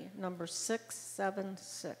Journey, number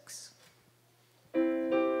 676.